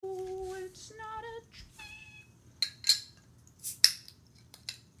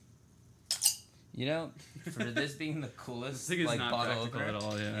You know, for this being the coolest This thing is like not bottle practical opener at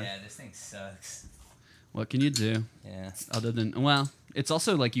all, yeah. Yeah, this thing sucks. What can you do? Yeah. Other than, well, it's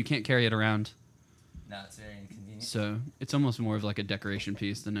also like you can't carry it around. No, it's very inconvenient. So it's almost more of like a decoration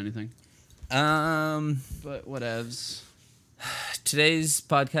piece than anything. But whatevs. Today's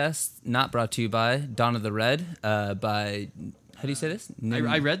podcast not brought to you by Dawn of the Red. By how do you say this?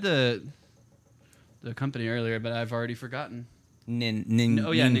 I read the company earlier, but I've already forgotten.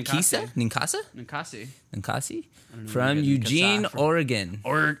 Ninkasi? Ninkasi. From Eugene, Oregon.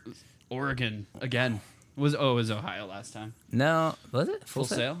 Oregon again. It was Ohio last time. No, was it Full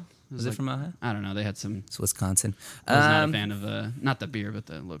Sail? Was it from Ohio? I don't know. They had some. It's Wisconsin. I was not a fan of not the beer, but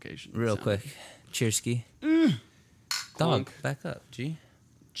the location. Real quick, cheers, ski. Dog, back up, G.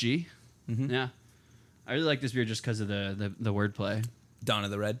 Mm-hmm. Yeah, I really like this beer just because of the wordplay. Dawn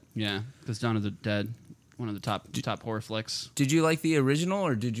of the Red. Yeah, because Dawn of the Dead, one of the top horror flicks. Did you like the original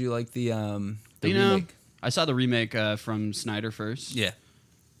or did you like the remake? I saw the remake from Snyder first. Yeah.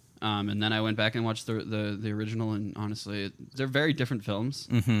 And then I went back and watched the original, and honestly, they're very different films.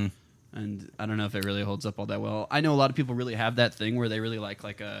 Mm-hmm. And I don't know if it really holds up all that well. I know a lot of people really have that thing where they really like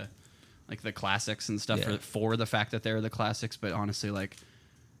the classics and stuff for the fact that they're the classics. But honestly, like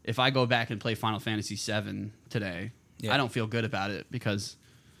if I go back and play Final Fantasy VII today, I don't feel good about it because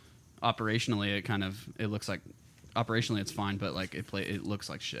operationally it looks like operationally it's fine, but like it looks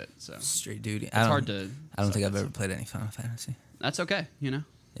like shit. So straight duty. It's hard to. I don't think I've ever played any Final Fantasy. That's okay, you know.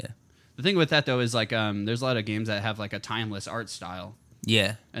 Yeah. The thing with that though is like there's a lot of games that have like a timeless art style.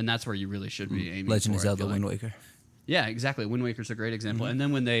 Yeah. And that's where you really should be aiming. Legend of Zelda, Wind Waker. Yeah, exactly. Wind Waker's a great example. Mm-hmm. And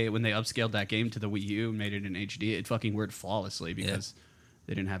then when they upscaled that game to the Wii U and made it in HD, it fucking worked flawlessly because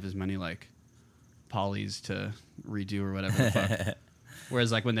they didn't have as many like polys to redo or whatever the fuck.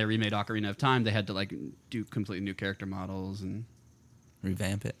 Whereas like when they remade Ocarina of Time, they had to like do completely new character models and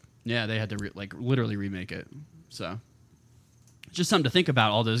revamp it. Yeah, they had to literally remake it. So just something to think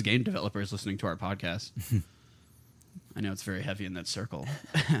about, all those game developers listening to our podcast. I know it's very heavy in that circle.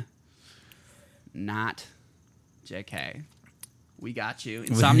 Not JK. We got you.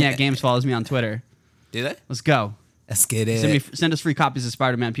 Insomniac Games follows me on Twitter. Do they? Let's go. Let's get it. Send us free copies of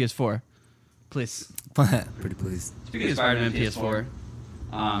Spider-Man PS4. Please. Pretty please. Speaking of Spider-Man PS4,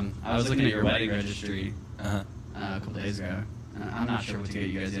 I was looking at your wedding registry a couple days ago. I'm not sure what to get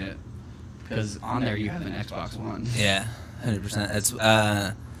you guys yet. Because on there you have an Xbox One. Yeah.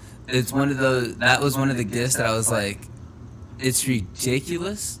 100%. It's one of those. That was one of the gifts that I was like, it's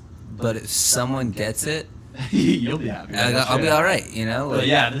ridiculous, but if someone gets it, you'll be happy. I'll be all right, you know. But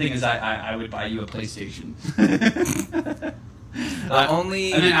yeah, the thing is, I would buy you a PlayStation.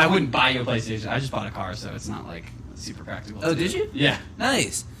 I wouldn't buy you a PlayStation. I just bought a car, so it's not like super practical. Oh, did you? Yeah.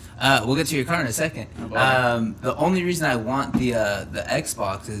 Nice. We'll get to your car in a second. The only reason I want the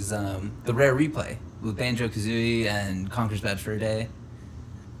Xbox is the rare replay with Banjo-Kazooie and Conker's Bad Fur Day.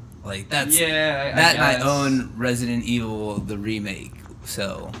 Like that's I own Resident Evil the remake.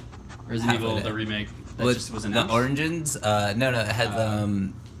 So Resident Evil the remake that just was announced. The Origins. No, it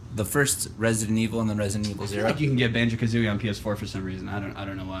had the first Resident Evil and then Resident Evil 0. I think you can get Banjo-Kazooie on PS4 for some reason. I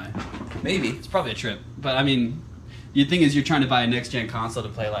don't know why. Maybe it's probably a trip, but I mean. The thing is, you're trying to buy a next-gen console to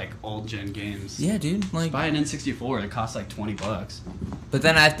play, like, old-gen games. Yeah, dude. Like, just buy an N64. It costs, like, $20. But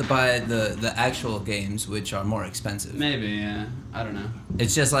then I have to buy the actual games, which are more expensive. Maybe, yeah. I don't know.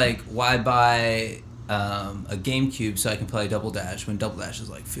 It's just like, why buy a GameCube so I can play Double Dash when Double Dash is,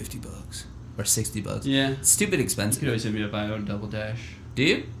 like, $50 or $60? Yeah. It's stupid expensive. You could always hit me up. I own Double Dash. Do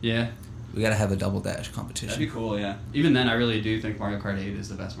you? Yeah. We gotta have a Double Dash competition. That'd be cool, yeah. Even then, I really do think Mario Kart 8 is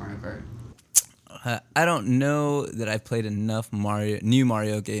the best Mario Kart. I don't know that I've played enough new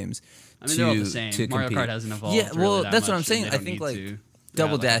Mario games. I mean, they're all the same. Mario Kart hasn't evolved. Yeah, well, really that's what I'm much, saying. I think like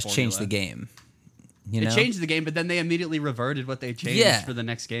Double Dash changed the game. You know? It changed the game, but then they immediately reverted what they changed for the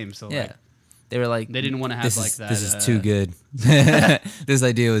next game. So like, they were like, they didn't want to have like that. This is too good. This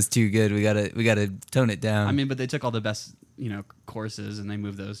idea was too good. We gotta tone it down. I mean, but they took all the best courses and they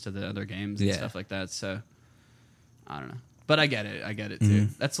moved those to the other games and stuff like that. So I don't know. But I get it too.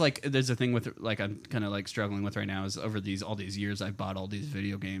 Mm-hmm. That's like there's a thing with like I'm kind of like struggling with right now is over all these years I've bought all these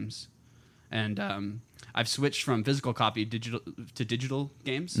video games, and I've switched from physical copy to digital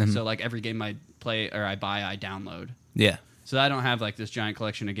games. Mm-hmm. So like every game I play or I buy, I download. Yeah. So I don't have like this giant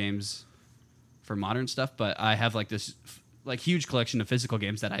collection of games for modern stuff, but I have like this like huge collection of physical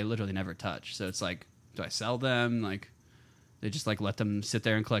games that I literally never touch. So it's like, do I sell them? Like. They just like let them sit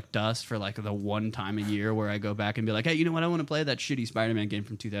there and collect dust for like the one time a year where I go back and be like, hey, you know what? I want to play that shitty Spider-Man game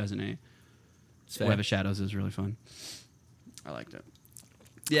from 2008. Web of Shadows is really fun. I liked it.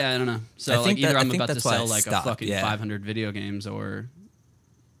 Yeah, I don't know. So like either I'm about to sell like a fucking 500 video games or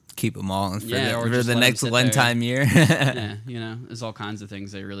keep them all for or the just let 'em next sit one-time year. Yeah, there's all kinds of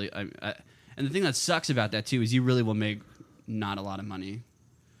things they really. And the thing that sucks about that too is you really will make not a lot of money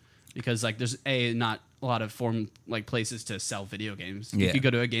because like there's not a lot of places to sell video games. Yeah. If you go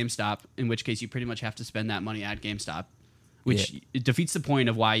to a GameStop, in which case you pretty much have to spend that money at GameStop, which it defeats the point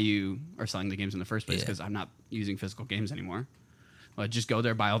of why you are selling the games in the first place. Because I'm not using physical games anymore. Well, just go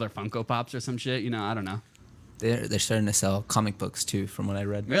there, buy all their Funko Pops or some shit. I don't know. They're starting to sell comic books too, from what I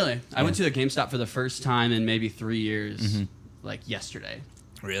read. Really? I went to the GameStop for the first time in maybe 3 years, like yesterday.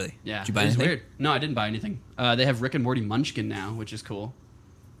 Really? Yeah. Did you buy it was anything? weird. No, I didn't buy anything. They have Rick and Morty Munchkin now, which is cool.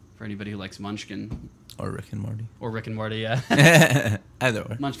 For anybody who likes Munchkin. Or Rick and Morty. Or Rick and Morty, yeah. Either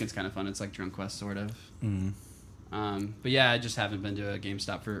or. Munchkin's kind of fun. It's like Drunk Quest, sort of. Mm. But yeah, I just haven't been to a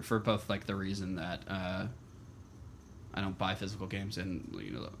GameStop for both like the reason that I don't buy physical games and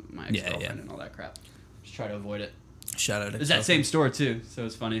my ex-girlfriend and all that crap. Just try to avoid it. Shout out. It's that same store too, so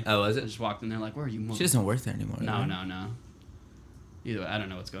it's funny. Oh, was it? I just walked in there like, where are you? She doesn't work there anymore. No, right? no. Either way, I don't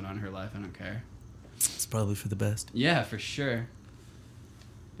know what's going on in her life. I don't care. It's probably for the best. Yeah, for sure.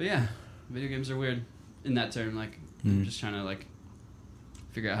 But yeah, video games are weird in that term. Like, I'm just trying to like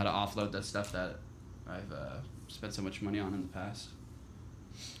figure out how to offload that stuff that I've spent so much money on in the past.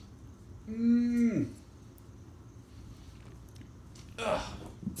 Ugh.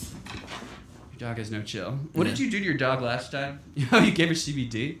 Your dog has no chill. What did you do to your dog last time? You gave her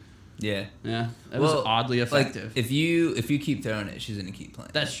CBD? Yeah. Yeah. That was oddly effective. Like, if you keep throwing it, she's gonna keep playing.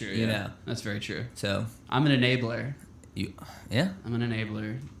 That's true. You Yeah. know. That's very true. So I'm an enabler. Yeah. I'm an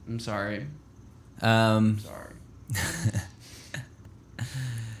enabler. I'm sorry. Sorry.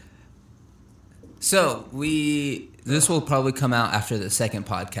 So this will probably come out after the second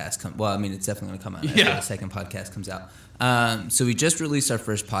podcast well, I mean, it's definitely gonna come out after the second podcast comes out. So we just released our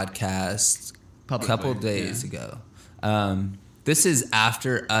first podcast a couple days ago. This is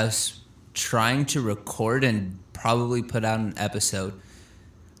after us trying to record and probably put out an episode.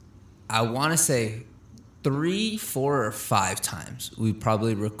 I want to say 3, 4, or 5 times we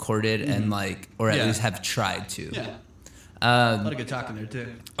probably recorded and or at least have tried to. Yeah. A lot of good talking there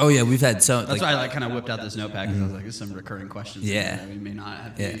too. Oh yeah, we've had so. That's why I kind of whipped out this notepad because I was like, "There's some recurring questions." Yeah. That we may not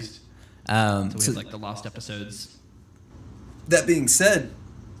have used. So we have like the lost episodes. That being said,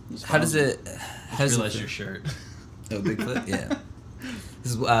 how does it? I realize your shirt. Oh, Bigfoot. Yeah.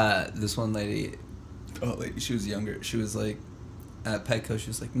 This one lady. Oh, she was younger. She was like, at Petco. She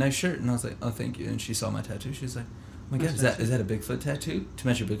was like, "Nice shirt," and I was like, "Oh, thank you." And she saw my tattoo. She was like, "Oh my God, is that a Bigfoot tattoo to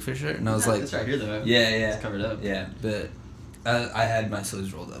match your Bigfoot shirt?" And I was like, "It's right here, though." Yeah. It's covered up. Yeah, but I had my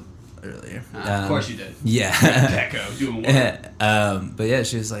sleeves rolled up earlier. Of course you did. Yeah. Petco doing what? But yeah,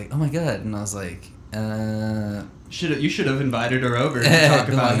 she was like, "Oh my God," and I was like, You should have invited her over to talk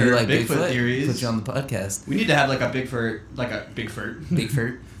about her Bigfoot theories. Put you on the podcast. We need to have like a Bigfoot,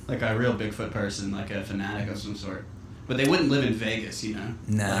 Bigfoot, like a real Bigfoot person, like a fanatic of some sort. But they wouldn't live in Vegas,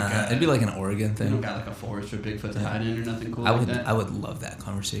 Nah, it'd be like an Oregon thing. They don't got like a forest for Bigfoot to hide in or nothing cool that. I would love that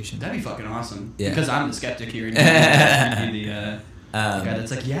conversation. That'd be fucking awesome. Yeah. Because I'm the skeptic here, and you'd be the guy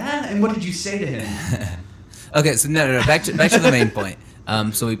that's like, yeah. And what did you say to him? Okay, so no. Back to the main point.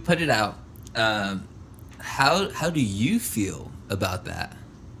 So we put it out. How do you feel about that?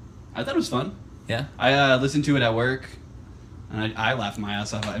 I thought it was fun. Yeah. I listened to it at work, and I laugh my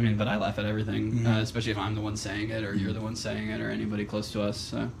ass off. I mean, but I laugh at everything, especially if I'm the one saying it, or you're the one saying it, or anybody close to us.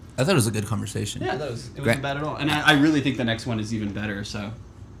 So. I thought it was a good conversation. Yeah, it wasn't bad at all. And I really think the next one is even better. So.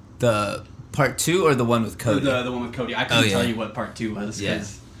 The part 2 or the one with Cody? The one with Cody. I couldn't tell you what part 2 was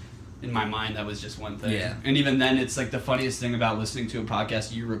because in my mind that was just one thing. Yeah. And even then, it's like the funniest thing about listening to a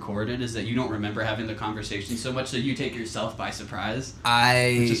podcast you recorded is that you don't remember having the conversation so much that you take yourself by surprise.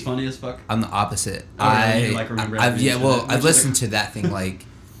 Which is funny as fuck. I'm the opposite. I've I've listened to that thing like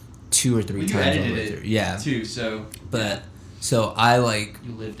 2 or 3 times. You edited it, yeah. Too. So. But so I like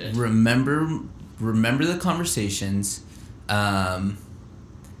you lived it. remember the conversations.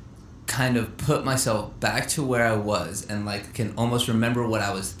 Kind of put myself back to where I was and like can almost remember what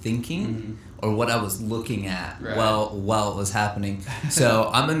I was thinking or what I was looking at while it was happening.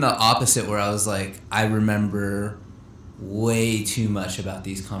 So I'm in the opposite where I was like, I remember way too much about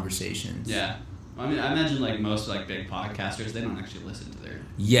these conversations. Yeah. I mean, I imagine like most like big podcasters, they don't actually listen to their.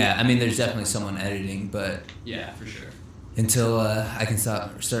 Yeah, I mean, there's definitely someone editing, but yeah, for sure. Until I can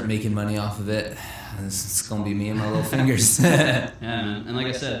start making money off of it, it's gonna be me and my little fingers. Yeah, man. And like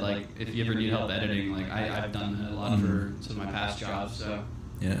I said, like if you ever need help editing, like I've done that a lot for some of my past jobs. So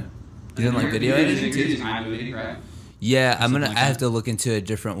yeah, you didn't like video editing too? Using iMovie, right? Yeah, I have to look into a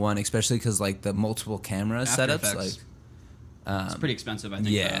different one, especially because like the multiple camera setups, like it's pretty expensive, I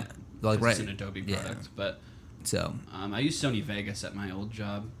think. Yeah, like it's an Adobe product, but so I used Sony Vegas at my old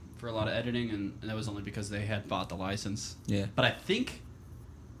job for a lot of editing, and that was only because they had bought the license. Yeah. But I think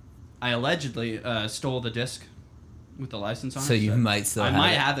I allegedly stole the disc with the license on it. So you might still have it. I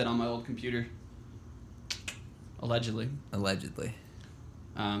might have it on my old computer. Allegedly.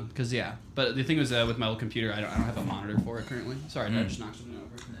 Because, yeah. But the thing was, with my old computer, I don't have a monitor for it currently. Sorry, did I just knock something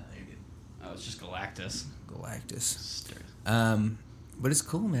over? No, you're good. Oh, it's just Galactus. But it's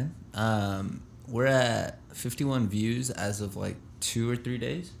cool, man. We're at 51 views as of like 2 or 3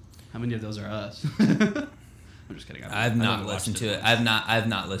 days. How many of those are us? I'm just kidding. I've not listened to it. I've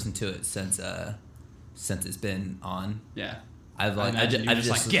not listened to it since it's been on. Yeah. I just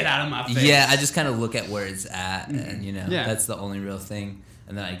like, get out of my face. Yeah, I just kind of look at where it's at, and that's the only real thing.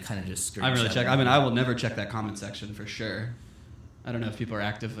 And then I kind of just screenshot. I really check. I mean, I will never check that comment section for sure. I don't know if people are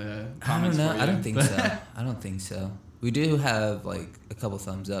active comments. I don't know. For you, I don't think so. We do have like a couple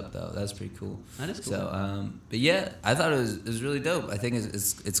thumbs up though. That's pretty cool. That is cool. So, but yeah, I thought it was really dope. I think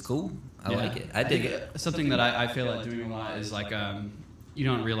it's cool. I like it. I dig it. Something that I feel like doing a lot is like you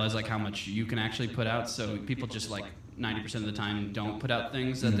don't realize like how much you can actually put out. So people just like 90% of the time don't put out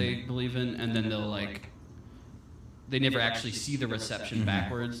things that they believe in, and then they'll like they never actually see the reception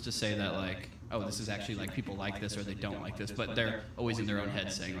backwards to say that like, oh, this is actually like people like this or they don't like this, but they're always in their own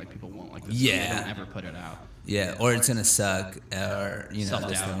head saying like people won't like this. Yeah. So they don't ever put it out. Yeah, or it's gonna suck, or this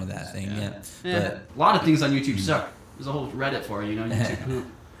thing or that thing. Yeah. But a lot of things on YouTube suck. There's a whole Reddit for it, YouTube poop.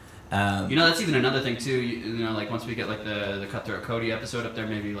 That's even another thing too. Like once we get like the Cutthroat Cody episode up there,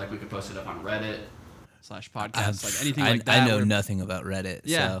 maybe like we could post it up on Reddit /podcast, like anything like that. I know nothing about Reddit.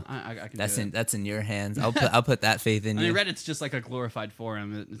 Yeah, so I can. That's in your hands. I'll put that faith in you. I mean, Reddit's just like a glorified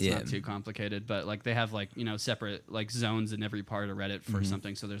forum. It's not too complicated, but like they have like separate like zones in every part of Reddit for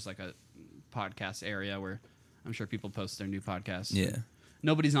something. So there's like a podcast area where I'm sure people post their new podcasts. Yeah.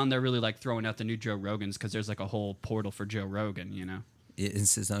 Nobody's on there really like throwing out the new Joe Rogans because there's like a whole portal for Joe Rogan.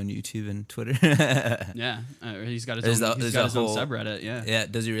 It's his own YouTube and Twitter. Yeah, he's got his own subreddit. Yeah. Yeah.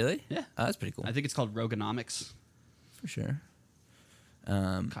 Does he really? Yeah. Oh, that's pretty cool. I think it's called Roganomics. For sure.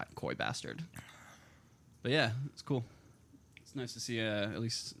 Coy bastard. But yeah, it's cool. It's nice to see at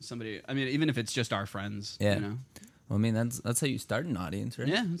least somebody. I mean, even if it's just our friends. Yeah. Well, I mean, that's how you start an audience, right?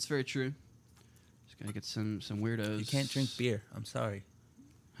 Yeah, that's very true. Just gotta get some weirdos. You can't drink beer. I'm sorry.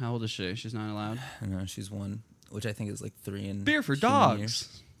 How old is she? She's not allowed. No, she's 1. Which I think is like 3 in beer for dogs.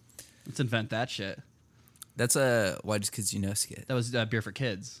 Years. Let's invent that shit. That's a Why Just Kids You Know skit. That was beer for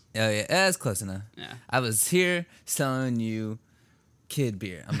kids. Oh yeah, that's close enough. Yeah. I was here selling you kid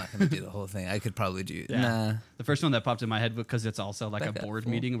beer. I'm not gonna do the whole thing. I could probably do. Yeah. Nah. The first one that popped in my head because it's also like a board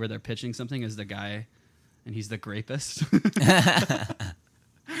meeting where they're pitching something is the guy, and he's the grapist. He's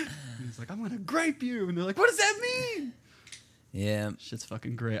like, I'm gonna grape you, and they're like, what does that mean? Yeah. Shit's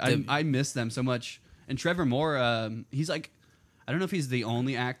fucking great. I miss them so much. And Trevor Moore, he's like, I don't know if he's the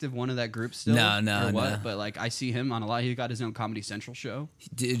only active one of that group still. No. But like, I see him on a lot. He got his own Comedy Central show.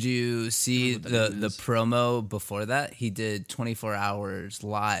 Did you see the promo before that? He did 24 hours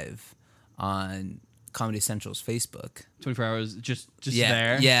live on Comedy Central's Facebook. 24 hours, just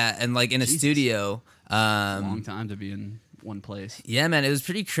there. Yeah, and like in a studio. It's a long time to be in one place. Yeah, man, it was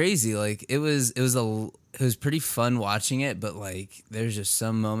pretty crazy. Like it was pretty fun watching it, but like there's just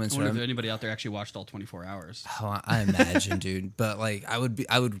some moments. I wonder if anybody out there actually watched all 24 hours. Oh, I imagine, dude. But like I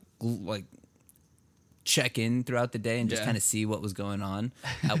would like check in throughout the day and just kind of see what was going on.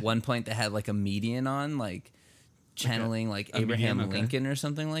 At one point, they had like a median on, like channeling like Abraham Lincoln or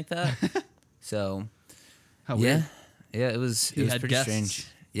something like that. So, how weird. Yeah, it was pretty guests. Strange.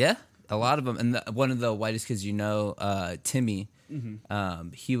 Yeah. A lot of them, and one of the Whitest Kids You Know, Timmy,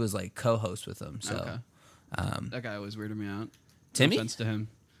 he was like co-host with them. So that guy always weirded me out. Timmy? No offense to him,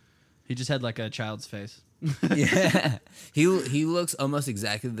 he just had like a child's face. Yeah, he looks almost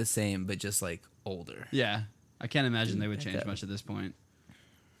exactly the same, but just like older. Yeah, I can't imagine they would change much at this point.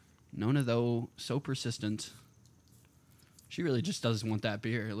 Nona, though, so persistent. She really just doesn't want that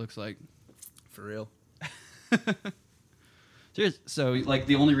beer. It looks like, for real. So, like,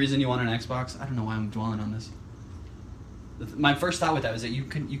 the only reason you want an Xbox, I don't know why I'm dwelling on this. My first thought with that was that you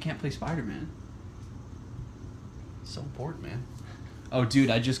can't play Spider-Man. So important, man. Oh, dude,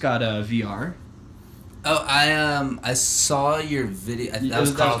 I just got a VR. Oh, I saw your video. That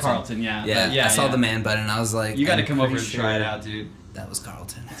was Carlton. Yeah. I saw the man button. I was like, you got to come over and try it out, dude. That was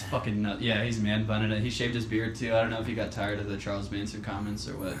Carlton. It's fucking nuts. Yeah, he's man bunning it. He shaved his beard too. I don't know if he got tired of the Charles Manson comments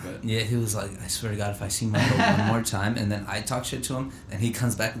or what, but yeah, he was like, I swear to God, if I see Michael one more time, and then I talk shit to him, and he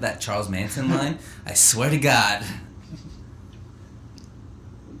comes back with that Charles Manson line, I swear to God.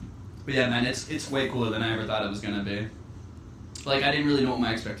 But yeah, man, it's way cooler than I ever thought it was gonna be. Like, I didn't really know what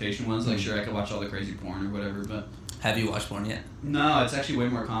my expectation was. Like, sure, I could watch all the crazy porn or whatever, but Have you watched porn yet? No, it's actually way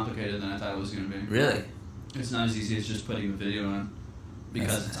more complicated than I thought it was going to be. Really? It's not as easy as just putting the video on.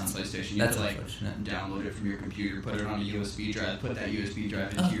 Because it's on PlayStation, you have to download it from your computer, put it on a USB drive, put that USB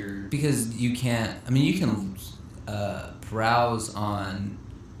drive into your... Because you can't... I mean, you can browse on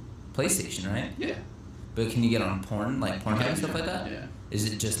PlayStation, right? Yeah. But can you get on porn, like Pornhub and stuff like that? Yeah.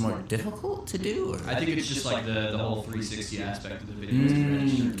 Is it just more difficult to do? Or? I think it's just like the whole 360 aspect of the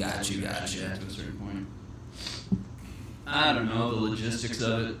video. Gotcha. To a certain point. I don't know the logistics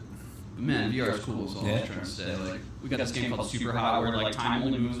of it. But man, VR is cool, is all I'm trying to say. Like, we got this game called Super Hot where like time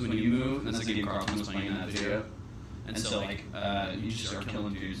only moves when you move, and that's the game Carlton was playing in that video. And so like you just start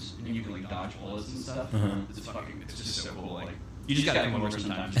killing dudes and you can like dodge bullets and stuff. It's just so cool. Like you just gotta come over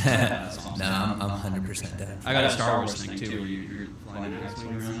sometimes. Awesome. No, I'm 100% down. I got a Star Wars thing too where you're flying an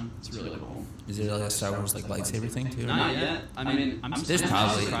X-wing around. It's really cool. Is there like a Star Wars like lightsaber thing too? Not yet. I mean, I'm there's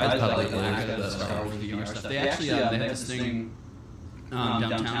probably surprised by like the lack of the Star Wars VR stuff. They actually they have this thing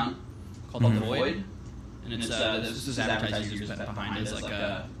downtown called The Void. And it's this is advertisers behind it as like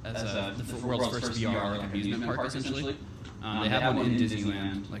the world's first VR like amusement park essentially. They have one in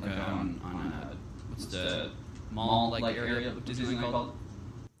Disneyland, like on what's the mall like area of Disneyland called?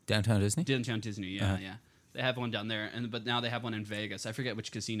 Downtown Disney. Downtown Disney, yeah. They have one down there, but now they have one in Vegas. I forget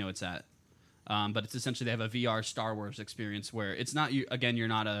which casino it's at. But it's essentially they have a VR Star Wars experience where it's not you again. You're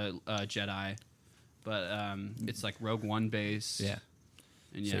not a Jedi, but it's like Rogue One base. Yeah.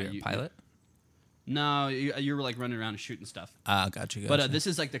 And so you're a pilot. No, you were like running around and shooting stuff. Ah, gotcha. But this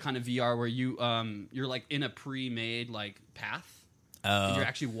is like the kind of VR where you're like in a pre-made like path. And you're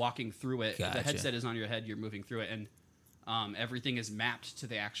actually walking through it. Gotcha. The headset is on your head. You're moving through it, and everything is mapped to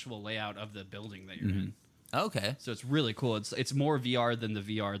the actual layout of the building that you're in. Okay. So it's really cool. It's more VR than the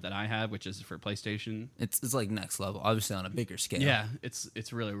VR that I have, which is for PlayStation. It's like next level, obviously on a bigger scale. Yeah,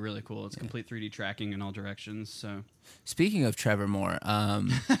 it's really really cool. It's complete 3D tracking in all directions. So speaking of Trevor Moore,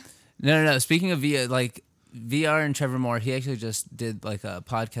 no. Speaking of VR and Trevor Moore, he actually just did like a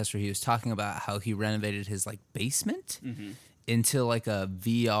podcast where he was talking about how he renovated his like basement into like a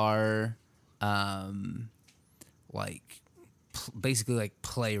VR, basically like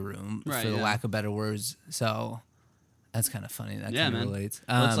playroom for the lack of better words. So that's kind of funny. That kind of relates.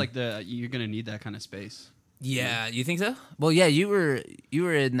 Well, it's like you're gonna need that kind of space. Yeah, you think so? Well, yeah, you were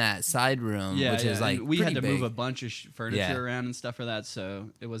in that side room, which is like we had to big. move a bunch of furniture around and stuff for that, so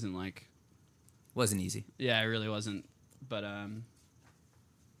it wasn't like wasn't easy. Yeah, it really wasn't. But in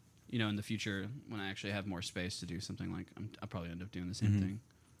the future when I actually have more space to do something like, I'll probably end up doing the same thing.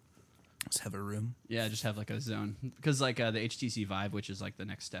 Just have a room. Yeah, just have like a zone because like the HTC Vive, which is like the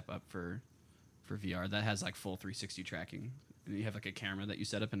next step up for VR, that has like full 360 tracking, and you have like a camera that you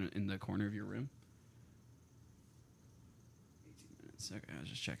set up in the corner of your room. Okay, I was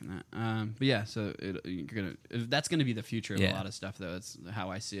just checking that. But yeah, so that's gonna be the future of a lot of stuff, though. It's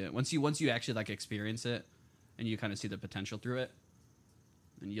how I see it. Once you actually like experience it, and you kind of see the potential through it,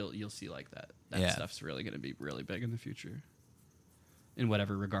 then you'll see like that stuff's really gonna be really big in the future. In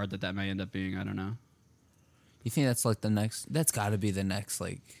whatever regard that may end up being, I don't know. You think that's like the next? That's got to be the next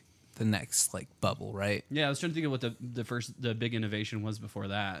bubble, right? Yeah, I was trying to think of what the big innovation was before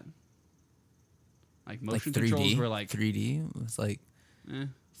that. Like motion like 3D? Controls were like 3D. It was like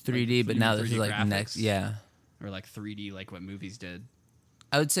 3D, like but now this is like graphics, next. Yeah. Or like 3D, like what movies did.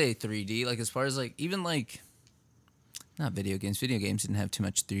 I would say 3D. Like as far as like even like not video games. Video games didn't have too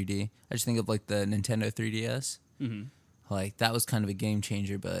much 3D. I just think of like the Nintendo 3DS. Mm-hmm. Like that was kind of a game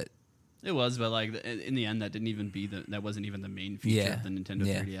changer, but it was. But like in the end, that wasn't even the main feature of the Nintendo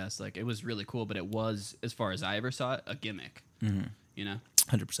 3DS. Like it was really cool, but it was, as far as I ever saw it, a gimmick. Mm-hmm. You know,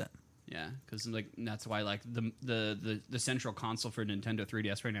 100%. Yeah, because like that's why like the central console for Nintendo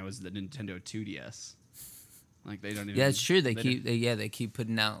 3DS right now is the Nintendo 2DS. Like they don't even. Yeah, it's true. They keep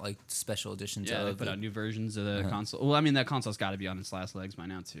putting out like special editions. Yeah, they put out new versions of the console. Well, I mean that console's got to be on its last legs by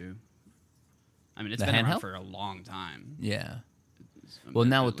now too. I mean, it's been around for a long time. Yeah. Well,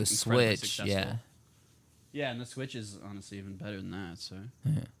 now with the Switch, yeah. Yeah, and the Switch is honestly even better than that. So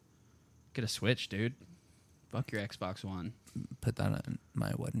get a Switch, dude. Fuck your Xbox One. Put that on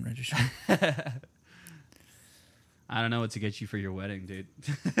my wedding registry. I don't know what to get you for your wedding, dude.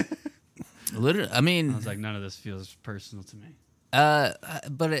 Literally, I mean, I was like, none of this feels personal to me.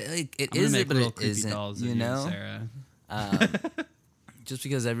 But it isn't. You know, Sarah. Just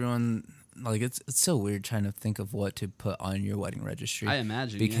because everyone, like it's so weird trying to think of what to put on your wedding registry. I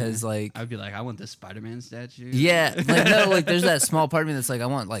imagine because like I'd be like, I want this Spider-Man statue. Yeah, like no, like there's that small part of me that's like I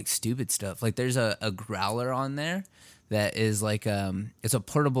want like stupid stuff. Like there's a growler on there that is like it's a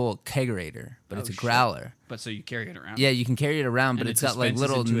portable kegerator, but it's a growler. But so you carry it around. Yeah, you can carry it around, but and it's got like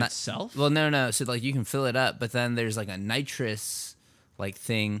little itself. Well, no. So like you can fill it up, but then there's like a nitrous like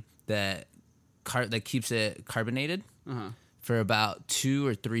thing that that keeps it carbonated for about 2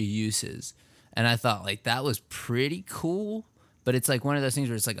 or 3 uses. And I thought like that was pretty cool, but it's like one of those things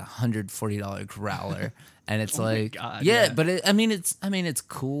where it's like $140 growler, and it's like, God, yeah. But it's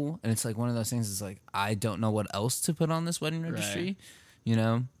cool, and it's like one of those things. Is like I don't know what else to put on this wedding registry, right. you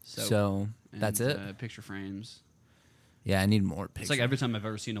know. So that's it. Picture frames. Yeah, I need more pictures. It's like every time I've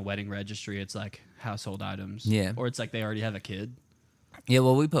ever seen a wedding registry, it's like household items. Yeah, or it's like they already have a kid. Yeah,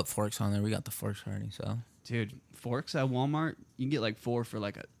 well, we put forks on there. We got the forks already, so. Dude, forks at Walmart, you can get like 4 for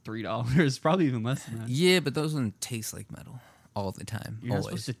like $3. Probably even less than that. Yeah, but those ones taste like metal all the time. You're not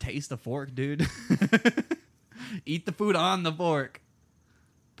supposed to taste a fork, dude. Eat the food on the fork.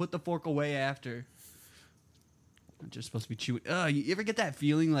 Put the fork away after. I'm just supposed to be chewing. You ever get that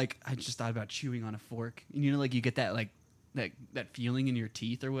feeling like I just thought about chewing on a fork? And you know, like you get that like that feeling in your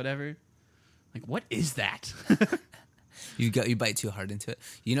teeth or whatever. Like, what is that? You bite too hard into it.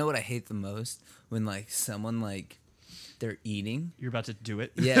 You know what I hate the most? When like someone like they're eating. You're about to do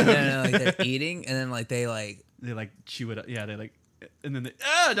it. Yeah, no, like they're eating and then like they chew it up. Yeah, they like, and then they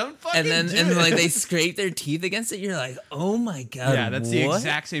don't fucking. And then like they scrape their teeth against it. You're like, oh my god. Yeah, that's the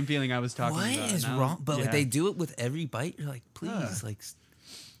exact same feeling I was talking about. What is wrong? But like they do it with every bite. You're like, please, like,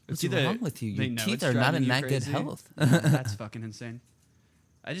 what's wrong with you? Your teeth are not in that good health. That's fucking insane.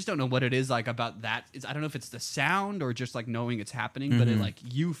 I just don't know what it is like about that. I don't know if it's the sound or just like knowing it's happening, but it like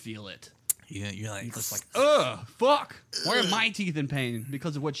you feel it. Yeah, you're like, just like, ugh, fuck. Why are my teeth in pain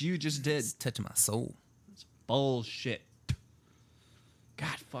because of what you just did? It's touching my soul. It's bullshit.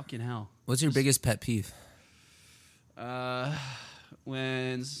 God fucking hell. What's your biggest pet peeve?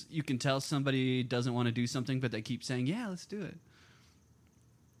 When you can tell somebody doesn't want to do something, but they keep saying, "Yeah, let's do it."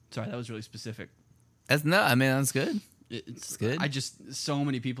 Sorry, that was really specific. That's good. It's good. So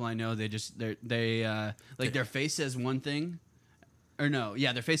many people I know, their face says one thing, or no,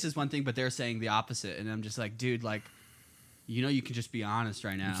 yeah, their face says one thing, but they're saying the opposite, and I'm just like, dude, like, you know, you can just be honest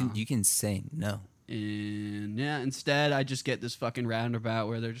right now. You can say no. And yeah, instead I just get this fucking roundabout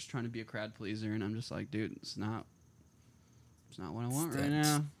where they're just trying to be a crowd pleaser, and I'm just like, dude, it's not what I want right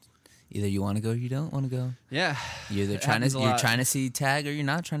now. Either you want to go or you don't want to go. Yeah. You're trying to see Tag or you're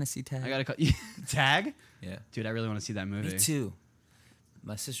not trying to see Tag. I gotta call Tag. Yeah. Dude, I really want to see that movie. Me too.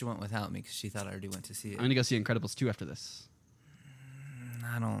 My sister went without me because she thought I already went to see it. I'm gonna go see Incredibles 2 after this.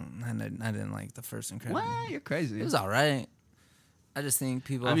 I didn't like the first Incredibles. What? You're crazy. It was all right. I just think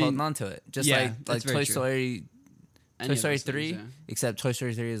people are holding on to it. Just like Toy Story. Toy Story 3, except Toy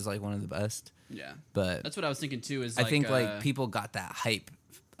Story 3 is like one of the best. Yeah. But that's what I was thinking too. I think like people got that hype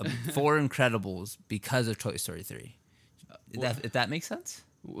for Incredibles because of Toy Story 3. If that makes sense?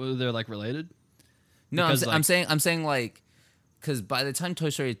 Well, they're like related? No, I'm saying like, because by the time Toy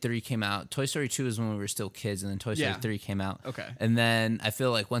Story 3 came out, Toy Story 2 is when we were still kids, and then Toy Story 3 came out. Okay. And then I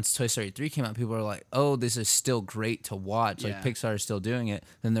feel like once Toy Story 3 came out, people were like, oh, this is still great to watch. Like, Pixar is still doing it.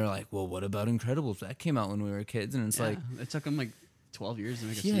 Then they're like, well, what about Incredibles? That came out when we were kids. And it's like... It took them like 12 years to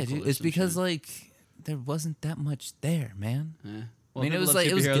make a sequel. Yeah, dude. It's because, like, there wasn't that much there, man. Yeah. Well, I mean, it was like...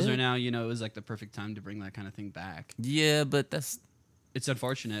 It was superheroes good. right now, you know, it was like the perfect time to bring that kind of thing back. Yeah, but that's... It's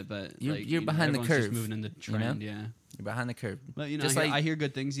unfortunate, but you're behind the curve. Just moving in the trend, yeah. You're behind the curve. But you know, just I hear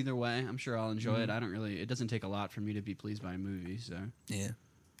good things either way. I'm sure I'll enjoy it. I don't really. It doesn't take a lot for me to be pleased by a movie. So yeah,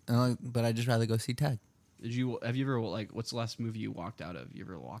 but I'd just rather go see Tag. Have you ever like? What's the last movie you walked out of? You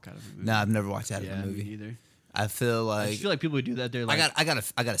ever walk out of a movie? No, I've never walked out of a movie me either. I feel like people who do that. They're like, I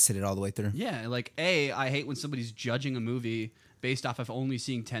gotta sit it all the way through. Yeah, like I hate when somebody's judging a movie based off of only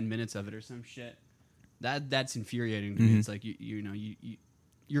seeing 10 minutes of it or some shit. That's infuriating to me. It's like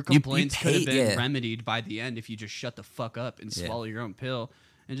your complaints could have been remedied by the end if you just shut the fuck up and swallow your own pill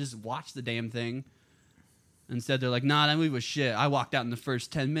and just watch the damn thing. Instead, they're like, nah, that movie was shit. I walked out in the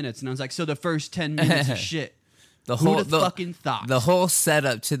first 10 minutes. And I was like, so the first 10 minutes is shit. Who'd have fucking thought? The whole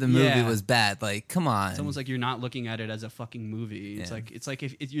setup to the movie was bad. Like, come on. Someone's like, you're not looking at it as a fucking movie. It's like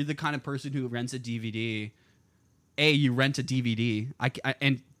if you're the kind of person who rents a DVD, A, you rent a DVD.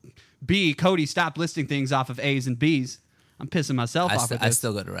 And B, Cody, stop listing things off of A's and B's. I'm pissing myself off. I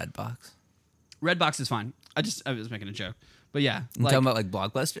still go to Redbox. Redbox is fine. I was making a joke, but yeah, you talking about like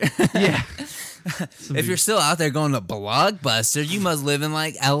Blockbuster? Yeah, If you're still out there going to Blockbuster, you must live in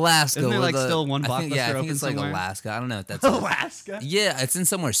like Alaska. Isn't there like still one Blockbuster I think it's like somewhere? Alaska. I don't know if that's Alaska. Yeah, it's in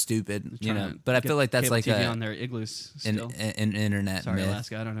somewhere stupid, you know. But I feel like that's cable like TV on their igloos. Still. An internet. Sorry, myth.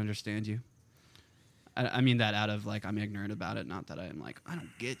 Alaska. I don't understand you. I mean that out of like I'm ignorant about it, not that I'm like I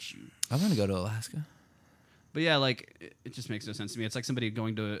don't get you. I want to go to Alaska. But yeah, like it just makes no sense to me. It's like somebody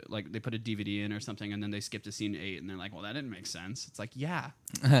going to like they put a DVD in or something, and then they skip to scene 8, and they're like, "Well, that didn't make sense." It's like, yeah,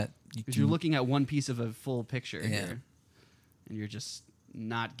 because you're looking at one piece of a full picture here, and you're just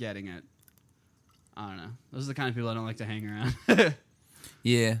not getting it. I don't know. Those are the kind of people I don't like to hang around.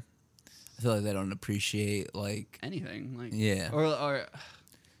 Yeah, I feel like they don't appreciate like anything. Like or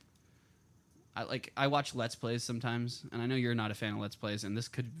I watch Let's Plays sometimes, and I know you're not a fan of Let's Plays, and this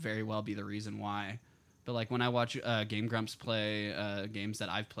could very well be the reason why. But like when I watch Game Grumps play games that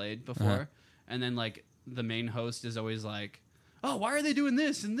I've played before, and then like the main host is always like, "Oh, why are they doing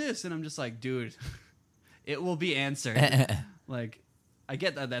this and this?" And I'm just like, "Dude, it will be answered." Like, I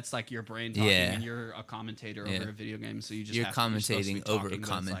get that that's like your brain talking, and you're a commentator over a video game, so you're commentating over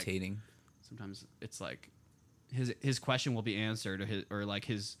commentating. Sometimes it's like his question will be answered, or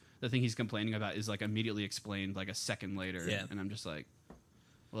the thing he's complaining about is like immediately explained like a second later, and I'm just like.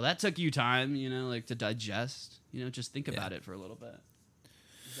 Well, that took you time, you know, like to digest. You know, just think about it for a little bit.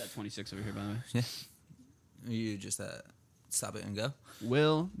 Is that 26 over here, by the way? Yeah. You just stop it and go.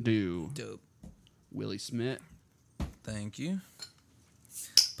 Will do. Dope. Willie Smith. Thank you.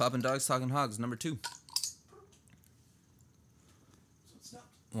 Poppin' Dogs, Talking Hogs, number 2.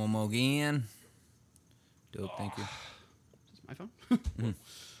 One more again. Dope, thank you. Is this my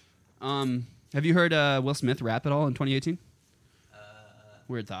phone? Have you heard Will Smith rap at all in 2018?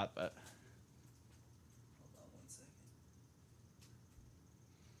 Weird thought, but hold on 1 second.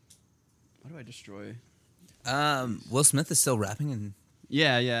 What do I destroy? Will Smith is still rapping and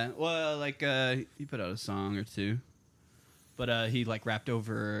yeah. Well, like he put out a song or two, but he like rapped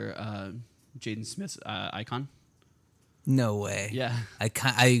over Jaden Smith's Icon. No way. Yeah,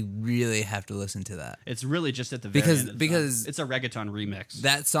 I really have to listen to that. It's really just at the very end of the because song. It's a reggaeton remix.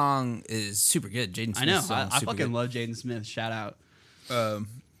 That song is super good. Jaden Smith. I know. I fucking love Jaden Smith. Shout out.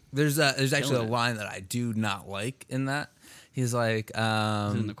 There's actually a line that I do not like in that. He's like, Is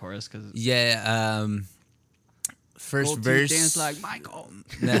it in the chorus? First verse dance like Michael.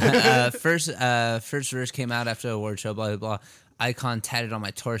 First verse came out after award show. Blah blah blah. Icon tatted on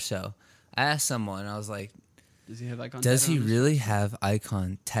my torso. I asked someone. I was like, "Does he have Icon? Does he really have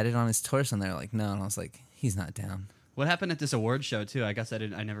Icon tatted on his torso?" And they're like, "No." And I was like, "He's not down." What happened at this award show too? I guess I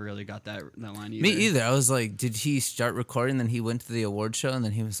never really got that line either. Me either. I was like, did he start recording? Then he went to the award show, and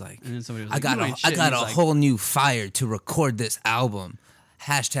then he was like, and then somebody was I got a whole new fire to record this album.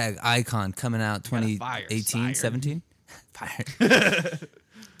 #Icon coming out 2018, 17. Fire.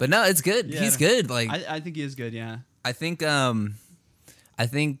 But no, it's good. Yeah, He's good. Like I think he is good. Yeah. I think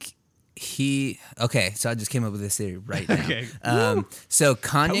he. Okay, so I just came up with this theory right now. Okay. So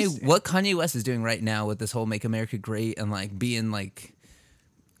what Kanye West is doing right now with this whole "Make America Great" and like being like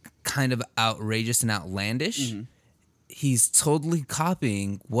kind of outrageous and outlandish, he's totally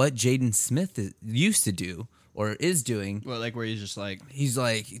copying what Jaden Smith used to do or is doing. Well, like where he's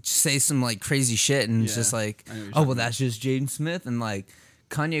like say some like crazy shit and it's just like, oh well, that's just Jaden Smith. And like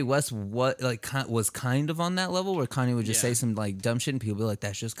Kanye West was kind of on that level where Kanye would just say some like dumb shit and people be like,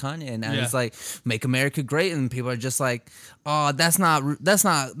 that's just Kanye. And now it's like, "Make America Great," and people are just like, oh, that's not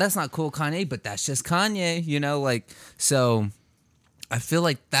cool, Kanye, but that's just Kanye, you know? Like, so I feel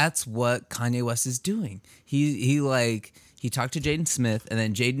like that's what Kanye West is doing. He talked to Jaden Smith, and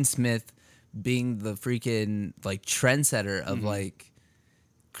then Jaden Smith being the freaking like trendsetter of like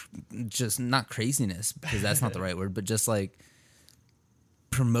just not craziness, because that's not the right word, but just like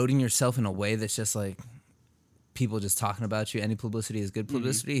promoting yourself in a way that's just like people just talking about you. Any publicity is good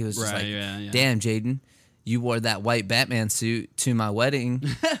publicity. He was just damn, Jaden, you wore that white Batman suit to my wedding.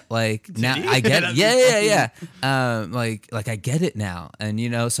 Like now I get it. Yeah. Like I get it now. And you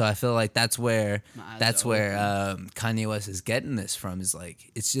know, so I feel like that's where Kanye West is getting this from, is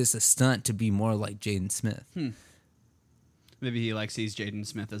like, it's just a stunt to be more like Jaden Smith. Maybe he like sees Jaden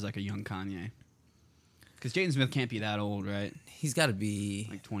Smith as like a young Kanye. Because Jaden Smith can't be that old, right? He's got to be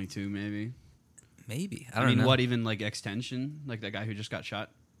like 22, maybe. Maybe. I don't know. What, even like Extension, like that guy who just got shot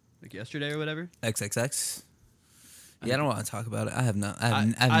like yesterday or whatever. XXX. Yeah, I don't want to talk about it. I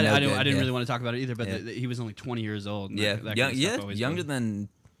didn't really want to talk about it either. But he was only 20 years old. And that younger than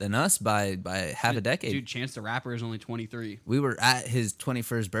us by half a decade. Dude, Chance the Rapper is only 23. We were at his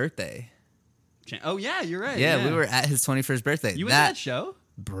 21st birthday. Oh yeah, you're right. Yeah, we were at his 21st birthday. You went to that show?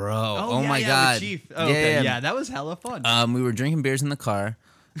 Bro, oh my God. Chief. Oh, okay. Yeah, that was hella fun. We were drinking beers in the car.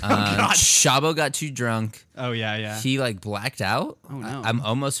 God. Shabo got too drunk. Oh yeah. He like blacked out. Oh no. I'm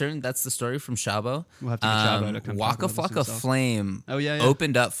almost certain that's the story from Shabo. We'll have to get Shabo to come talk Waka about this Flocka himself. Flame. Oh yeah.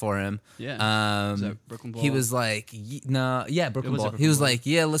 Opened up for him. Yeah. Was that Brooklyn Ball? He was like, no, yeah, Brooklyn was a Ball. Brooklyn He was Ball. like,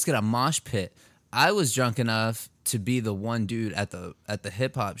 yeah, let's get a mosh pit. I was drunk enough to be the one dude at the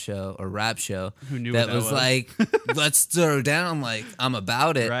hip hop show or rap show Who knew that what that was was. like, let's throw down. Like, I'm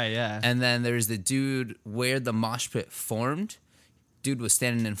about it. Right, yeah. And then there's the dude where the mosh pit formed. Dude was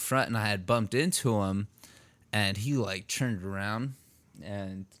standing in front, and I had bumped into him, and he like turned around,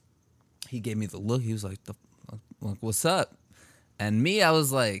 and he gave me the look. He was like, "What's up?" And me, I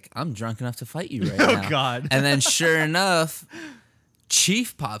was like, "I'm drunk enough to fight you right now." Oh God. And then sure enough,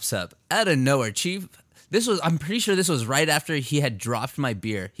 Chief pops up out of nowhere. Chief, I'm pretty sure this was right after he had dropped my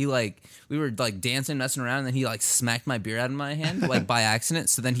beer. He we were like dancing, messing around, and then he like smacked my beer out of my hand like by accident.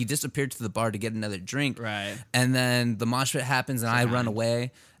 So then he disappeared to the bar to get another drink. Right. And then the mosh pit happens, and I run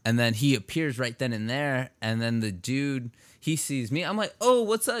away. And then he appears right then and there. And then the dude, he sees me. I'm like, "Oh,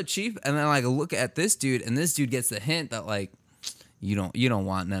 what's up, Chief?" And then like I look at this dude, and this dude gets the hint that like, you don't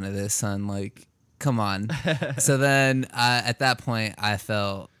want none of this, son. Like, come on. So then at that point, I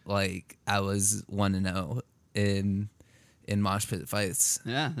felt like I was 1-0 in mosh pit fights.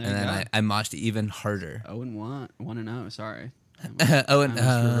 Yeah, there and you then go. I moshed even harder. 0-1, 1-0. Sorry. Oh, and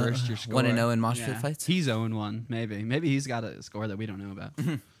I almost reversed your score. 1-0 in mosh Yeah. pit fights. He's 0-1. Maybe he's got a score that we don't know about.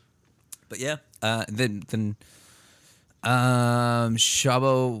 But yeah, then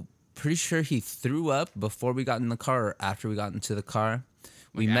Shabo, pretty sure he threw up before we got in the car or after we got into the car.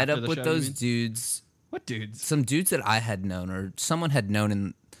 We Like met after up the with show, those you mean? dudes. What dudes? Some dudes that I had known or someone had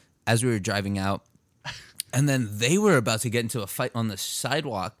known as we were driving out. And then they were about to get into a fight on the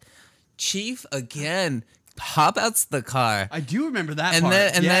sidewalk. Chief, again, hop outs the car. I do remember that And part.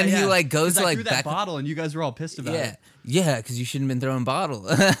 then he, like, goes 'Cause to, I like, threw back- that bottle and you guys were all pissed about Yeah. Yeah, because you shouldn't have been throwing bottle.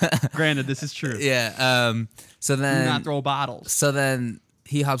 it. Granted, this is true. Yeah. So Do then not throw bottles. So then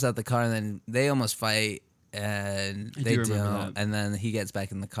he hops out the car, and then they almost fight, and I they do remember don't. that. And then he gets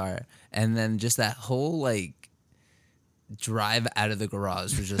back in the car, and then just that whole like drive out of the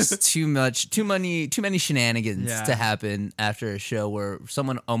garage was just too many shenanigans Yeah. to happen after a show where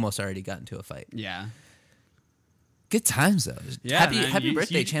someone almost already got into a fight. Yeah. Good times though. Yeah. happy man,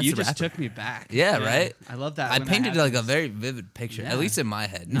 birthday, Chance You the just Rapper. took me back. Yeah, right? I love that. I when that painted like a happens. very vivid picture, Yeah. at least in my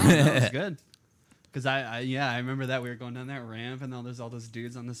head. No, that was good. Because I remember that we were going down that ramp and there's all those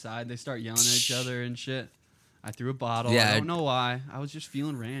dudes on the side. They start yelling at each other and shit. I threw a bottle. Yeah, I don't know why. I was just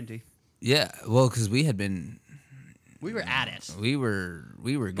feeling randy. Yeah, well, because we had been. We were at it. We were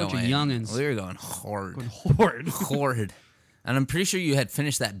Bunch of going youngins. We were going hard. Horde. Hard. And I'm pretty sure you had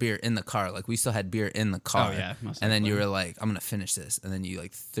finished that beer in the car. Like we still had beer in the car. Oh, yeah, most And then you likely. were like, I'm gonna finish this. And then you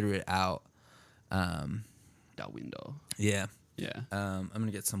like threw it out. That window. Yeah. Yeah. I'm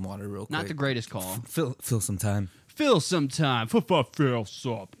gonna get some water real quick. Not the greatest call. Fill some time. Fill some time. Fill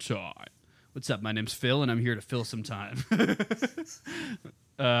some time. What's up? My name's Phil, and I'm here to fill some time.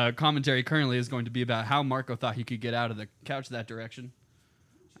 Commentary currently is going to be about how Marco thought he could get out of the couch that direction.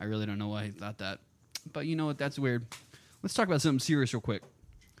 I really don't know why he thought that. But you know what? That's weird. Let's talk about something serious real quick.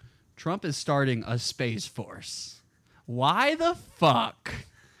 Trump is starting a space force. Why the fuck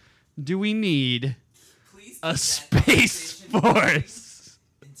do we need a space force?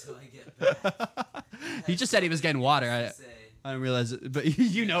 Until I get back. He just said he was getting water. I didn't realize it. But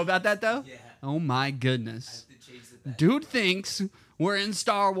you know about that, though? Yeah. Oh, my goodness. Dude thinks we're in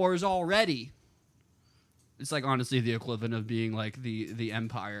Star Wars already. It's like, honestly, the equivalent of being like the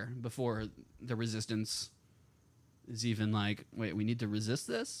Empire before the Resistance is even like, wait, we need to resist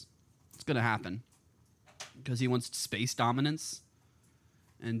this? It's going to happen. Because he wants space dominance.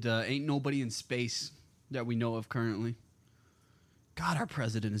 And ain't nobody in space that we know of currently. God, our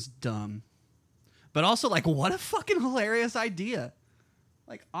president is dumb. But also, like, what a fucking hilarious idea.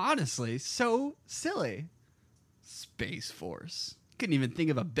 Like, honestly, so silly. Space Force. Couldn't even think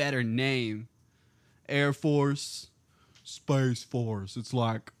of a better name. Air Force. Space Force. It's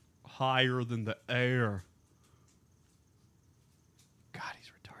like higher than the air. God, he's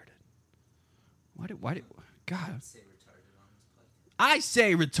retarded. Why did, God. I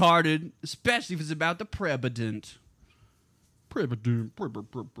say retarded, especially if it's about the president.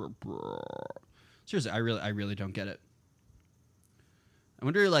 Seriously, I really don't get it. I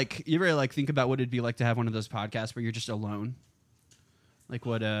wonder, like, you ever like think about what it'd be like to have one of those podcasts where you're just alone, like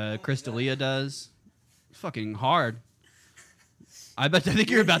what Chris D'Elia does. It's fucking hard. I think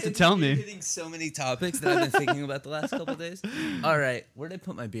you're about to tell You're me. hitting so many topics that I've been thinking about the last couple of days. All right, where did I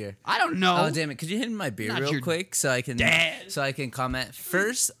put my beer? I don't know. Oh damn it! Could you hit my beer Not real your quick so I can dad. comment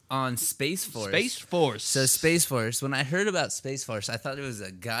first on Space Force. Space Force. So Space Force. When I heard about Space Force, I thought it was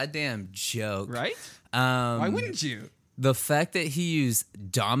a goddamn joke. Right? Why wouldn't you? The fact that he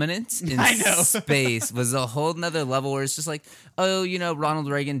used dominance in I know. space was a whole nother level where it's just like, oh, Ronald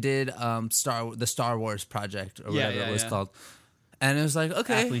Reagan did the Star Wars project or whatever it was called. And it was like,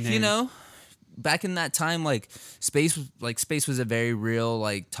 okay, Aptly named. Back in that time, space was a very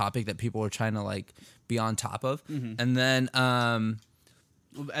real topic that people were trying to be on top of. Mm-hmm. And then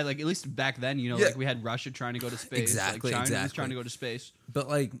at least back then, we had Russia trying to go to space. Exactly, China was trying to go to space.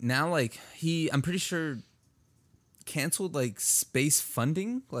 But now I'm pretty sure canceled space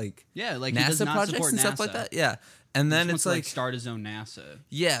funding, NASA projects and stuff like that. Yeah. And then it's start his own NASA.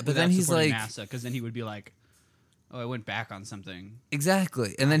 Yeah, but then he's NASA, because then he would be like, oh, I went back on something.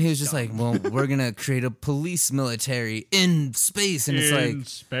 Exactly. And then he was just like, well, we're going to create a police military in space. And it's in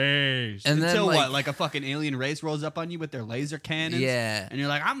space. And until then, what? Like a fucking alien race rolls up on you with their laser cannons? Yeah. And you're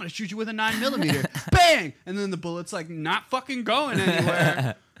like, I'm going to shoot you with a 9mm. Bang! And then the bullet's not fucking going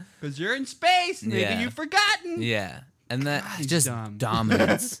anywhere. Because you're in space. Maybe you've forgotten. Yeah. And that God, just dumb.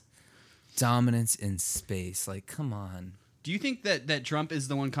 dominance. Dominance in space. Come on. Do you think that Trump is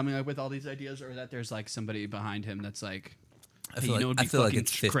the one coming up with all these ideas, or that there's somebody behind him that's like, I feel like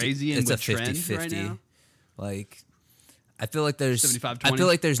it's 50, crazy and it's with a 50-50. trends right now? I feel like there's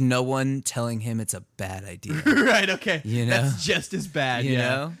 75-20? no one telling him it's a bad idea. Right, okay. That's just as bad, you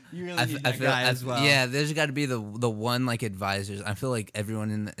know? You really need that guy as well. Yeah, there's got to be the one advisors. I feel like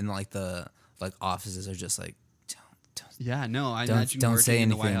everyone in the offices are just don't. Yeah, no, I don't imagine don't working say in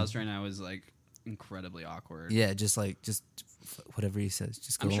the White anything. House right now is incredibly awkward. Yeah, just whatever he says,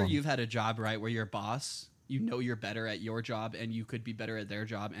 just go I'm sure along. you've had a job, right, where your boss, you're better at your job and you could be better at their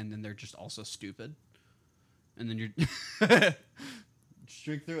job, and then they're just also stupid. And then you're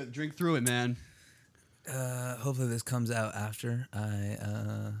drink through it, man. Hopefully this comes out after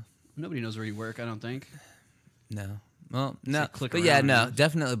Nobody knows where you work, I don't think. No. Well, no, click but yeah, around, no, man.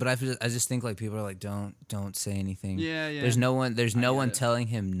 definitely. But I just think people are don't say anything. Yeah. There's no one it. telling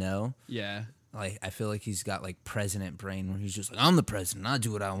him no. Yeah. I feel like he's got president brain where he's just I'm the president, I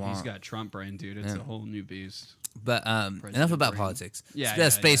do what I want. He's got Trump brain, dude. It's a whole new beast. But enough about politics. Yeah,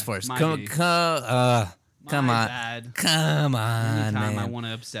 Space Force. My Come on. Bad. Come on, Anytime man. I want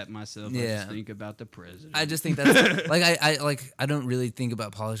to upset myself, I just think about the president. I just think that's I don't really think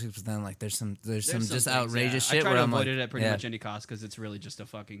about politics, but then there's some just outrageous shit I try where to I'm avoid it at pretty much any cost because it's really just a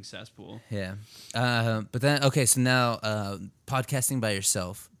fucking cesspool. Yeah. But then okay, so now podcasting by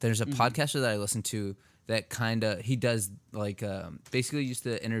yourself. There's a podcaster that I listen to that he does basically used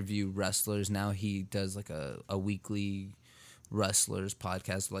to interview wrestlers. Now he does a weekly wrestlers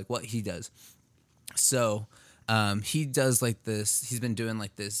podcast, what he does. So, he does this. He's been doing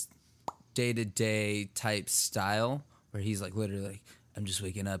this day-to-day type style where he's literally I'm just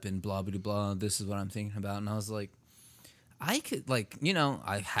waking up and blah blah blah. This is what I'm thinking about, and I was like, I could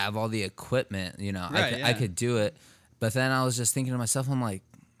I have all the equipment, I could do it, but then I was just thinking to myself, I'm like,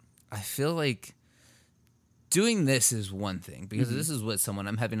 I feel like doing this is one thing because this is with someone.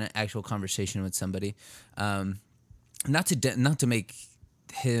 I'm having an actual conversation with somebody, not to make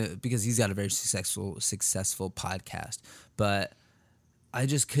him, because he's got a very successful podcast, but I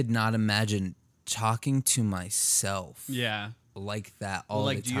just could not imagine talking to myself like that all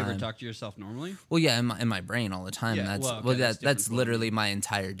the time. Do you ever talk to yourself normally? Well, yeah, in my brain all the time. Yeah, That's literally my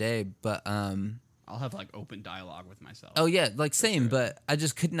entire day. But I'll have open dialogue with myself. Oh yeah, same. Sure. But I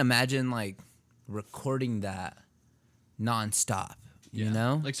just couldn't imagine recording that nonstop. You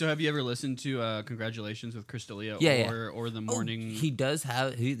know? So have you ever listened to Congratulations with Chris D'Elia or The Morning? He does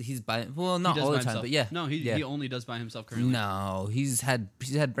have he's by not all the time, but yeah. No, he only does by himself currently. No, he's had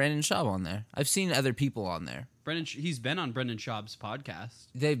Brandon Schaub on there. I've seen other people on there. He's been on Brendan Schaub's podcast.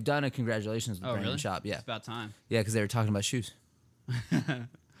 They've done a Congratulations with Brandon Schaub, yeah. It's about time. Yeah, because they were talking about shoes. But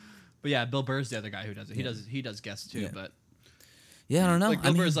yeah, Bill Burr's the other guy who does it. He does guests too, but yeah, I don't know.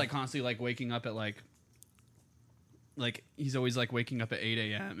 Bill Burr's constantly waking up at he's always waking up at 8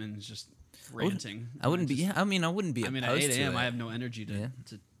 a.m. and just ranting. I wouldn't be at 8 a.m. I have no energy to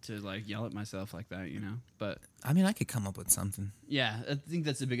yell at myself like that, But I mean, I could come up with something. Yeah, I think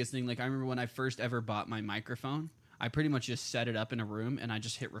that's the biggest thing. I remember when I first ever bought my microphone, I pretty much just set it up in a room and I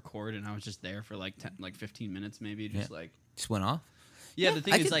just hit record and I was just there for 15 minutes maybe, just went off. Yeah, the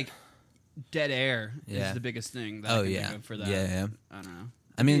thing is dead air is the biggest thing that I can think of for that. Yeah. I don't know.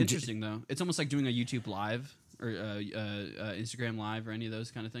 I mean, interesting though. It's almost like doing a YouTube live or Instagram live or any of those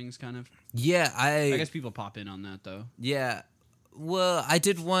kind of things. Kind of. Yeah, I guess people pop in on that though. Yeah, Well, I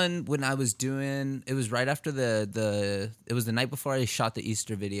did one when I was doing. It was right after It was the night before I shot the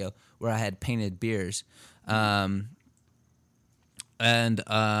Easter video where I had painted beers, and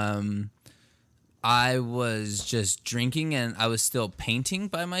I was just drinking and I was still painting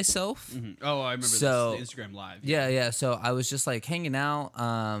by myself. Mm-hmm. Oh, I remember So, this, the Instagram live. Yeah. So I was just like hanging out.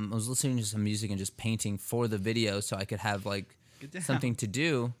 I was listening to some music and just painting for the video so I could have like something to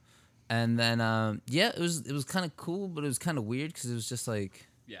do. And then it was kind of cool, but it was kind of weird because it was just like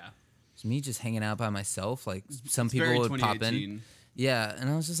it was me just hanging out by myself. Like some people would pop in. Yeah, and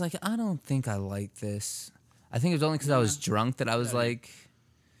I was just like, I don't think I like this. I think it was only because I was drunk that I was like,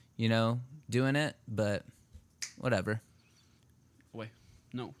 doing it, but whatever. Wait,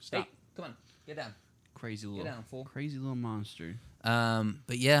 no, stop. Hey, come on, get down. Crazy little, get down, fool. Crazy little monster.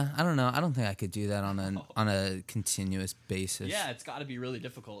 But yeah, I don't know. I don't think I could do that on a continuous basis. Yeah, it's got to be really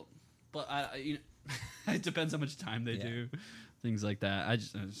difficult. But it depends how much time they do, things like that.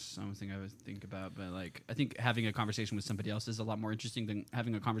 That's something I would think about. But like, I think having a conversation with somebody else is a lot more interesting than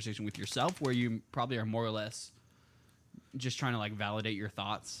having a conversation with yourself, where you probably are more or less just trying to like validate your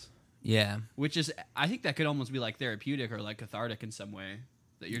thoughts. Yeah. Which is, I think that could almost be like therapeutic or like cathartic in some way,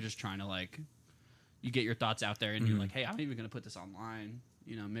 that you're just trying to like, you get your thoughts out there and you're like, hey, I'm even going to put this online.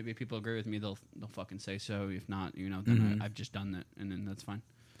 Maybe if people agree with me, they'll fucking say so. If not, then I've just done that, and then that's fine.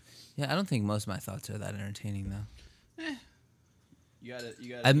 Yeah, I don't think most of my thoughts are that entertaining though. You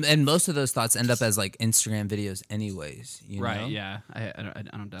gotta. And most of those thoughts end up as like Instagram videos, anyways. Right? know? Yeah. I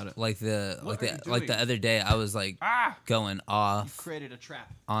don't doubt it. Like the other day, I was like going off. You created a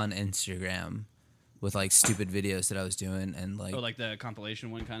trap on Instagram with like stupid videos that I was doing and like. Oh, like the compilation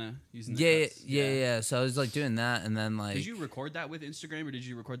one, kind of using. Yeah. So I was like doing that, and then like. Did you record that with Instagram, or did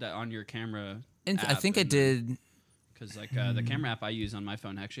you record that on your camera? I think I did. Because like the camera app I use on my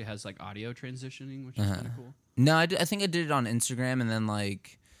phone actually has like audio transitioning, which is kind of cool. No, I think I did it on Instagram, and then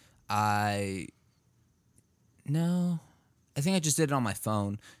like I think I just did it on my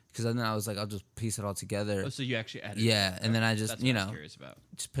phone because then I was like, I'll just piece it all together. Oh, so you actually edited? Yeah, and then I just that's what I was curious about.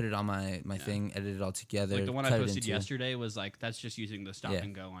 Just put it on my thing, edit it all together. Like the one I posted yesterday was like that's just using the stop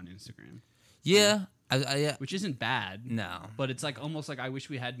and go on Instagram. Yeah. Which isn't bad. No. But it's like almost like I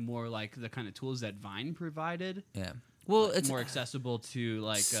wish we had more like the kind of tools that Vine provided. Yeah. Well, like it's more accessible to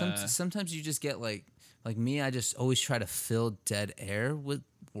like. Sometimes you just get like me. I just always try to fill dead air with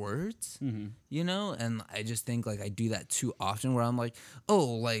words, and I just think like I do that too often. Where I'm like,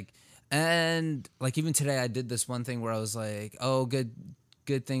 and like even today I did this one thing where I was like, oh, good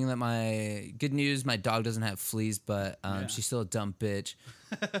thing that good news, my dog doesn't have fleas, but she's still a dumb bitch.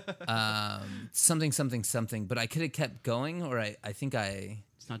 Something. But I could have kept going, or I think I.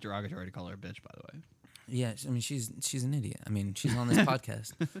 It's not derogatory to call her a bitch, by the way. Yeah, I mean she's an idiot. I mean she's on this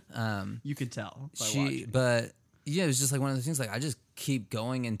podcast. You could tell. But yeah, it was just like one of the things. Like I just keep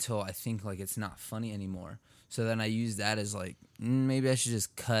going until I think like it's not funny anymore. So then I use that as like maybe I should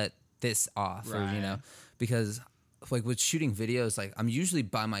just cut this off, right. or because like with shooting videos, like I'm usually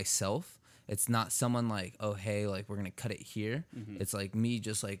by myself. It's not someone like, oh, hey, like we're going to cut it here. Mm-hmm. It's like me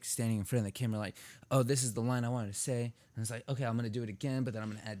just like standing in front of the camera like, oh, this is the line I wanted to say. And it's like, okay, I'm going to do it again, but then I'm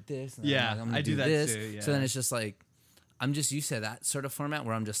going to add this. And yeah, I'm going to do that this. too. Yeah. So then it's just like, I'm just used to that sort of format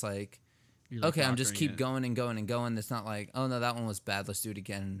where I'm just like okay, I'm just keep going and going and going. It's not like, oh, no, that one was bad. Let's do it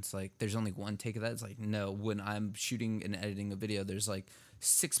again. It's like there's only one take of that. It's like, no, when I'm shooting and editing a video, there's like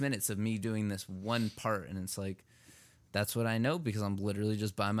 6 minutes of me doing this one part. And it's like, that's what I know because I'm literally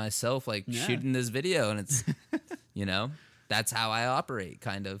just by myself, like shooting this video, and it's, that's how I operate,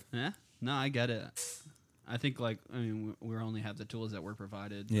 kind of. Yeah, no, I get it. I think we only have the tools that were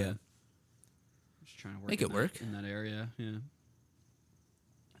provided. Yeah, just trying to work make it work in that area. Yeah,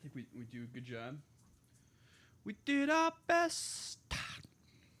 I think we do a good job. We did our best.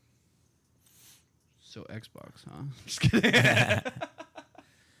 So Xbox, huh? Just kidding.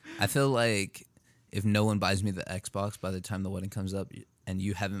 I feel like. If no one buys me the Xbox by the time the wedding comes up and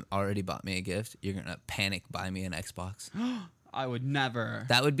you haven't already bought me a gift, you're going to panic buy me an Xbox. I would never.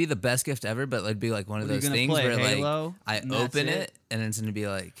 That would be the best gift ever, but it'd be like one of those things where Halo, like I open it and it's going to be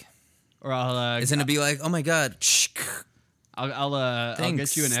like, or it's going to be like, oh my God. I'll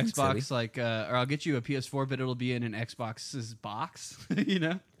get you an Xbox, or I'll get you a PS4, but it'll be in an Xbox's box,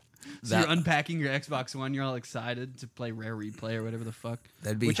 So you're unpacking your Xbox One, you're all excited to play Rare Replay or whatever the fuck.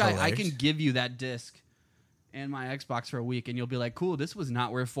 That'd be Which hilarious. I can give you that disc and my Xbox for a week, and you'll be like, cool, this was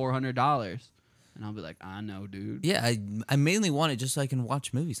not worth $400. And I'll be like, I know, dude. Yeah, I mainly want it just so I can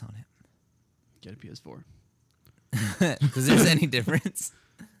watch movies on it. Get a PS4. Because there's any difference.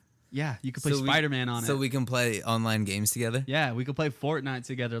 Yeah, you could play Spider-Man on it. So we can play online games together? Yeah, we could play Fortnite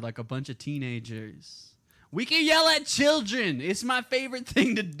together like a bunch of teenagers. We can yell at children. It's my favorite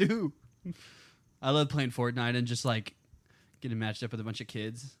thing to do. I love playing Fortnite and just like getting matched up with a bunch of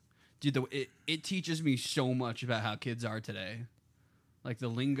kids. Dude, it teaches me so much about how kids are today. Like the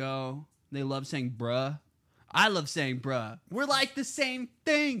lingo. They love saying bruh. I love saying bruh. We're like the same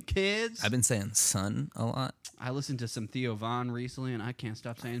thing, kids. I've been saying son a lot. I listened to some Theo Von recently, and I can't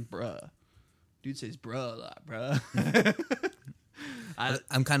stop saying bruh. Dude says bruh a lot, bruh.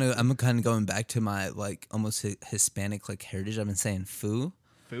 I'm kind of going back to my like almost Hispanic like heritage. I've been saying foo.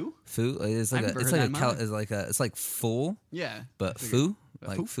 Foo? Foo. It's like it's like full. Yeah. But foo.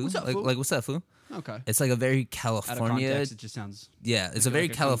 Like foo? foo. What's up, like foo? like what's up, foo? Okay. It's like a very Out California. of context, it just sounds. Yeah, it's a like very a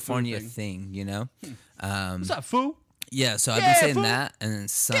kung fu California thing, you know. What's up, foo? Yeah, so I've been saying foo. that, and then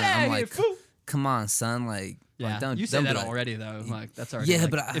son, Get I'm out like, here, foo. come on, son, like, Yeah, don't you say don't that be like- already though. Like that's already. Yeah,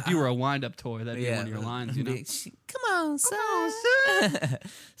 like, but if you were a wind-up toy, that'd be one of your lines. You know. Come on, son.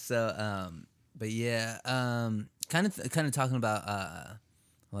 So, but yeah, kind of talking about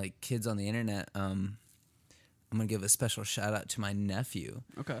like kids on the internet. I'm gonna give a special shout out to my nephew.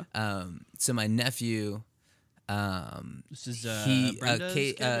 Okay. So my nephew, This is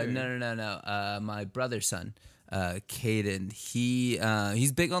Kate, kid, or- no. My brother's son, Caden.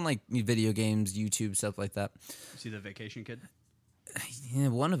 He's big on like video games, YouTube, stuff like that. See the vacation kid? Yeah,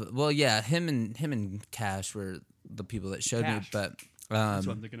 one of it. Well, yeah, him and Cash were the people that showed Cash. me, but That's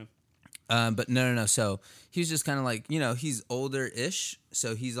what I'm thinking of. but no. So he's just kind of like, he's older-ish,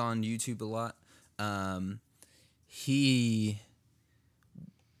 so he's on YouTube a lot.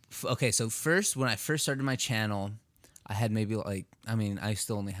 Okay, so when I first started my channel, I had maybe like, I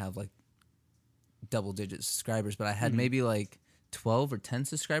still only have like double-digit subscribers, but I had maybe like 12 or 10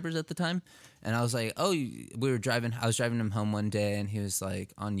 subscribers at the time. And I was like, I was driving him home one day, and he was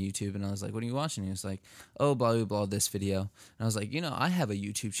like on YouTube, and I was like, what are you watching? He was like, oh, blah, blah, blah, this video. And I was like, I have a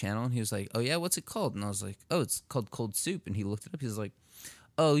YouTube channel. And he was like, oh yeah, what's it called? And I was like, oh, it's called Cold Soup. And he looked it up. He was like,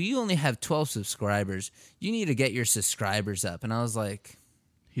 oh, you only have 12 subscribers. You need to get your subscribers up. And I was like,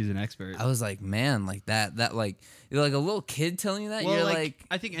 He's an expert. I was like, man, like that like, you're like a little kid telling you that. Well, you're like,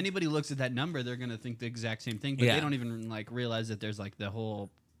 I think anybody looks at that number, they're gonna think the exact same thing, but Yeah. they don't even like realize that there's like the whole,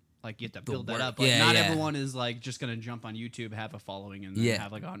 like you have to build that work. up. Like, Yeah, not yeah. everyone is like just gonna jump on YouTube, have a following, and then Yeah.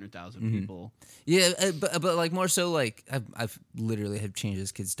 have like 100,000 people. yeah, but like more so like I've literally have changed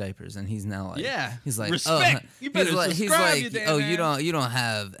his kid's diapers, and he's now like, Yeah. he's like, Respect. You better he's subscribe, like, you damn oh, man. you don't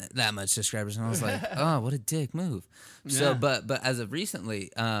have that much subscribers. And I was like, oh, what a dick move. So Yeah. but as of recently,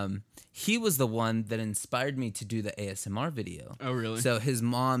 he was the one that inspired me to do the ASMR video. Oh, really? So his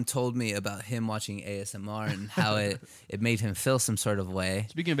mom told me about him watching ASMR and how it made him feel some sort of way.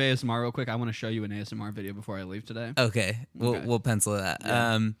 Speaking of ASMR, real quick, I want to show you an ASMR video before I leave today. Okay, we'll pencil that.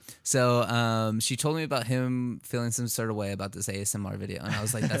 Yeah. So she told me about him feeling some sort of way about this ASMR video, and I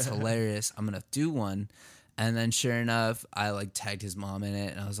was like, "That's hilarious! I'm gonna do one." And then, sure enough, I like tagged his mom in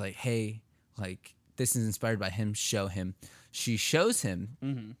it, and I was like, "Hey, like this is inspired by him. Show him." She shows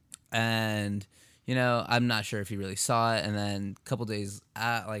him, and I'm not sure if he really saw it. And then a couple days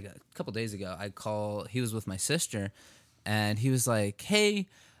ago, he was with my sister, and he was like, "Hey,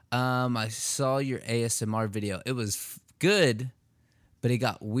 I saw your ASMR video. It was good, but it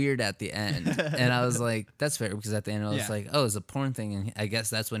got weird at the end." And I was like, "That's fair," because at the end I was Yeah. like, "Oh, it's a porn thing." And I guess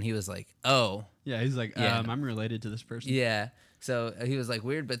that's when he was like, "Oh, Yeah, he's like, Yeah. I'm related to this person. yeah." So he was like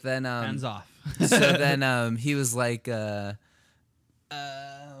weird, but then Hands off. so then he was like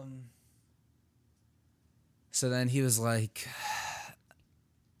so then he was like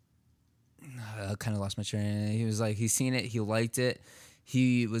I kind of lost my train. He was like, he's seen it, he liked it.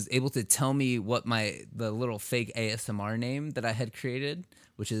 He was able to tell me what the little fake ASMR name that I had created,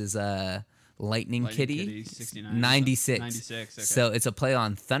 which is Lightning Kitty 69. 96. 96, okay. So it's a play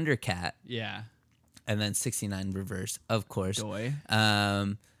on Thundercat, Yeah. and then 69 reversed, of course. Doy.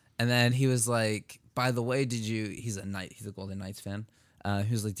 And then he was like, by the way, he's a Golden Knights fan.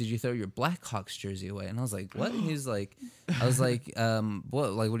 He was like, did you throw your Blackhawks jersey away? And I was like, what? And he was like, I was like,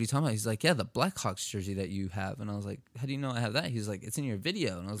 what? Like, what are you talking about? He's like, yeah, the Blackhawks jersey that you have. And I was like, how do you know I have that? He was like, it's in your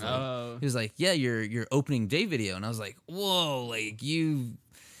video. And I was like, Oh. he was like, yeah, your opening day video. And I was like, whoa, like you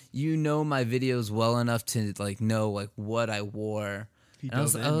know my videos well enough to like know like what I wore. And I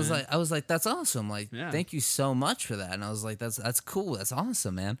was like, that's awesome. Like, Yeah. thank you so much for that. And I was like, that's cool. That's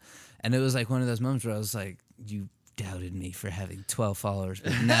awesome, man. And it was like one of those moments where I was like, you doubted me for having 12 followers,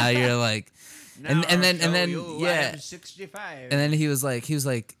 but now you're like, and then yeah, 65. and then he was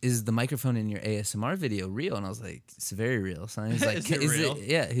like, is the microphone in your ASMR video real? And I was like, it's very real. So he's like, Is it real?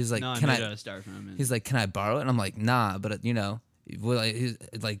 Yeah. He was like, No, can I made I? out of styrofoam. He's like, can I borrow it? And I'm like, nah, but he's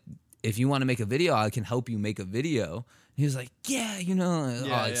like, if you want to make a video, I can help you make a video. And he was like, yeah, all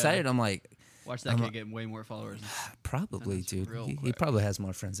Yeah, excited. I'm like, Watch that kid get way more followers. Probably, dude. He quick. probably has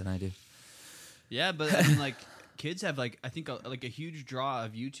more friends than I do. Yeah, but I mean, like, kids have like I think like a huge draw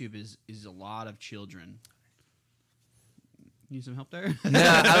of YouTube is a lot of children. Need some help there? No,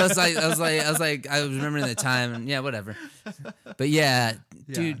 I was remembering the time, and yeah, whatever. But yeah,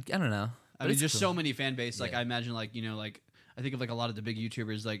 dude, I don't know. I mean, just so many fan base. Like, I imagine, like, you know, like, I think of like a lot of the big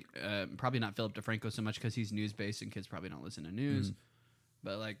YouTubers, like, probably not Philip DeFranco so much because he's news based and kids probably don't listen to news.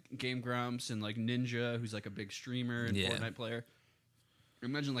 But like Game Grumps and like Ninja, who's like a big streamer and Fortnite player.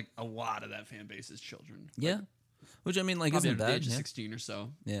 Imagine like a lot of that fan base is children. Yeah, like, which I mean, like, isn't isn't the bad. age of 16 or so.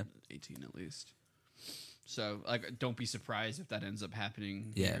 Yeah, 18 at least. So, like, don't be surprised if that ends up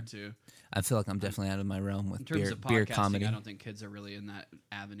happening Yeah. here, too. I feel like I'm definitely out of my realm with In terms of beer podcasting, comedy. I don't think kids are really in that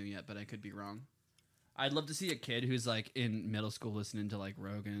avenue yet, but I could be wrong. I'd love to see a kid who's, like, in middle school listening to, like,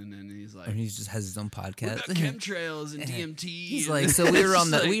 Rogan, and he's like... Or he just has his own What podcast. about chemtrails and DMT? He's like, so we were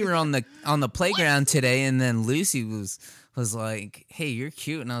on the playground today, and then Lucy was like, "Hey, you're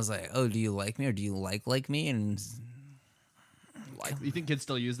cute," and I was like, "Oh, do you like me, or do you like me?" And You think kids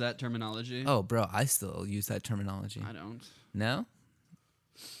still use that terminology? oh, bro, I still use that terminology. I don't. No?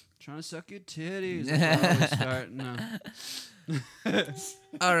 Trying to suck your titties. That's how we start. No.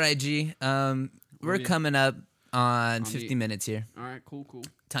 All right, G. We're coming up on 50 minutes here. All right, cool.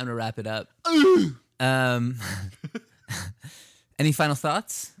 Time to wrap it up. Any final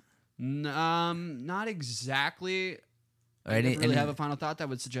thoughts? Not exactly. Or I don't really have a final thought that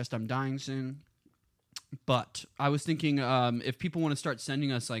would suggest I'm dying soon. But I was thinking if people want to start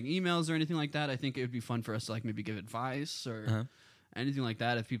sending us like emails or anything like that, I think it would be fun for us to like maybe give advice or anything like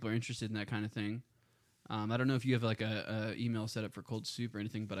that if people are interested in that kind of thing. I don't know if you have like a email set up for Cold Soup or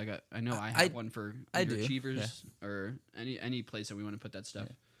anything, but I know I have one for Underachievers or any place that we want to put that stuff.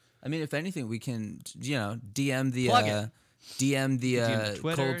 Yeah. I mean, if anything, we can DM the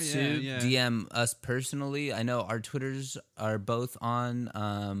Twitter, Cold Soup, DM us personally. I know our Twitters are both on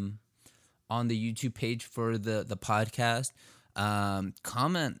the YouTube page for the podcast.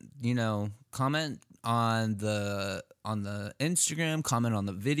 Comment on the Instagram, comment on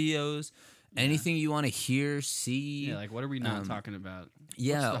the videos. Anything you want to hear, see. Yeah, like what are we not talking about?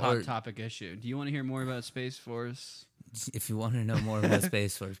 Yeah, what's the hot topic issue? Do you want to hear more about Space Force? If you want to know more about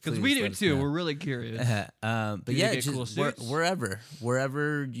Space Force, because we do too. We're really curious. But yeah, just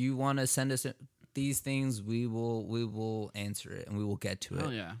wherever you want to send us these things, we will answer it and we will get to it. Oh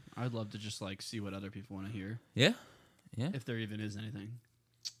yeah, I'd love to just like see what other people want to hear. Yeah. If there even is anything.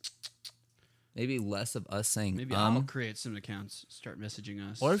 Maybe less of us saying. Maybe I'll create some accounts, start messaging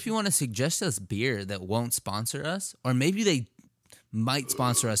us. Or if you want to suggest us beer that won't sponsor us, or maybe they might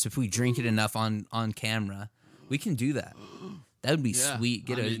sponsor us if we drink it enough on camera, we can do that. That would be sweet.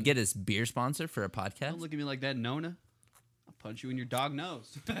 Get us beer sponsor for a podcast. Don't look at me like that, Nona. I'll punch you in your dog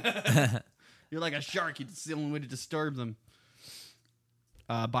nose. You're like a shark. It's the only way to disturb them.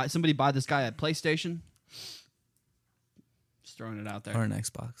 Somebody buy this guy a PlayStation. Just throwing it out there. Or an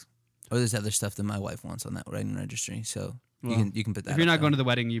Xbox. Or there's other stuff that my wife wants on that wedding registry, so you can put that. If you're not going to the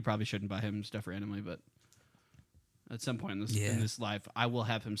wedding, you probably shouldn't buy him stuff randomly. But at some point in this life, I will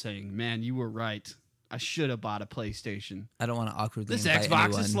have him saying, "Man, you were right. I should have bought a PlayStation. I don't want to awkwardly. This invite Xbox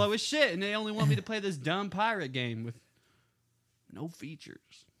anyone. is slow as shit, and they only want me to play this dumb pirate game with no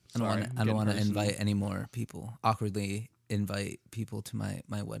features." I don't want to invite any more people. Awkwardly invite people to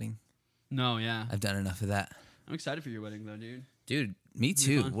my wedding. No, yeah, I've done enough of that. I'm excited for your wedding, though, dude. Dude, me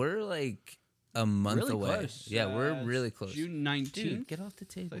too. We're like a month really away. Close. Yeah, we're really close. June 19th. Dude, get off the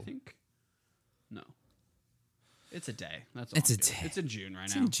table. I think. No. It's a day. That's all. It's a day. It's in June right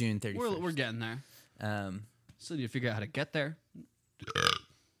it's now. It's in June 31st. We're getting there. Still need to figure out how to get there.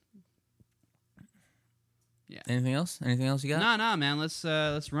 Yeah. Anything else? Anything else you got? No, man. Let's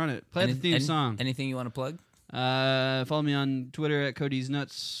run it. Play the theme song. Anything you want to plug? Follow me on Twitter at Cody's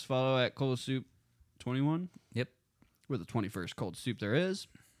Nuts. Follow at Cold Soup 21. Yep. We're the 21st Cold Soup there is.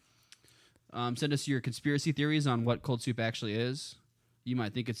 Send us your conspiracy theories on what Cold Soup actually is. You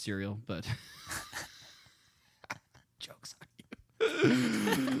might think it's cereal, but jokes on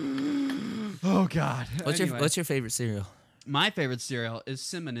you. Oh God. What's your favorite cereal? My favorite cereal is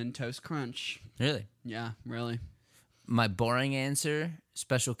Cinnamon Toast Crunch. Really? Yeah, really. My boring answer: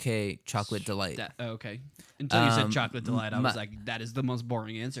 Special K Chocolate Delight. Okay. Until you said Chocolate Delight, I was like, that is the most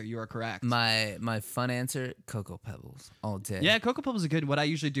boring answer. You are correct. My fun answer: Cocoa Pebbles all day. Yeah, Cocoa Pebbles are good. What I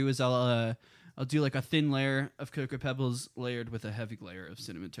usually do is I'll do like a thin layer of Cocoa Pebbles layered with a heavy layer of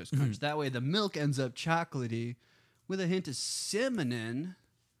Cinnamon Toast Crunch. That way the milk ends up chocolatey with a hint of cinnamon.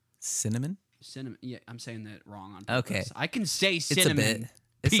 Cinnamon? Cinnamon. Yeah, I'm saying that wrong on purpose. Okay. I can say cinnamon.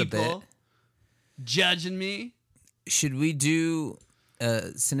 It's people a bit. judging me. Should we do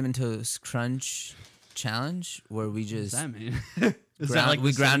Cinnamon Toast Crunch challenge where we just What does that mean?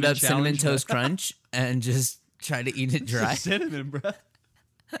 we ground up Cinnamon challenge? Toast Crunch and just try to eat it dry. Cinnamon, bro.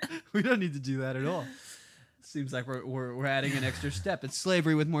 We don't need to do that at all. Seems like we're adding an extra step. It's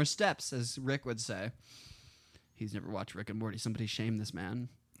slavery with more steps, as Rick would say. He's never watched Rick and Morty. Somebody shame this man.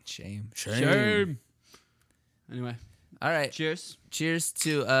 Shame. Anyway. All right. Cheers. Cheers to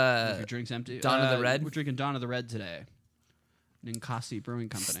Your drink's empty. Dawn of the Red. We're drinking Dawn of the Red today. Ninkasi Brewing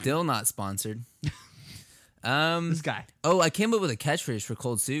Company. Still not sponsored. This guy. Oh, I came up with a catchphrase for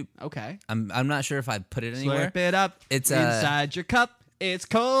cold soup. Okay. I'm not sure if I put it anywhere. Slurp it up. It's inside your cup. It's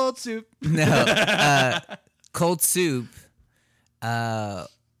cold soup. No. Cold soup.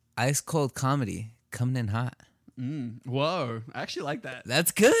 Ice cold comedy coming in hot. Whoa. I actually like that.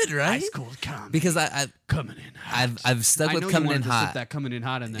 That's good, right? Ice cold comedy. Because I coming in hot. I've stuck with coming in hot. That coming in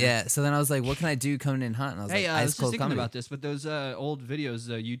hot in there. Yeah. So then I was like, what can I do coming in hot? And I was Hey, like, I ice was just cold thinking comedy. about this, but those old videos,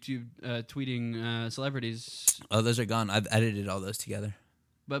 YouTube tweeting celebrities. Oh, those are gone. I've edited all those together.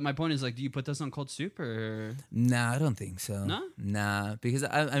 But my point is, like, do you put this on cold soup or? Nah, I don't think so. No? Nah, because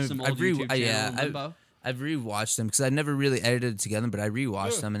Some old YouTube channel limbo? I've rewatched them because I never really edited it together, but I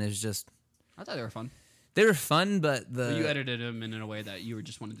rewatched them and it was just. I thought they were fun. They were fun, but you edited them in a way that you were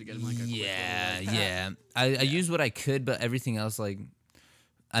just wanted to get them like a quick little, like, I used what I could, but everything else, like,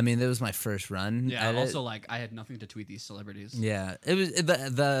 I mean, that was my first run. Yeah. edit. Also, like, I had nothing to tweet these celebrities. Yeah, it was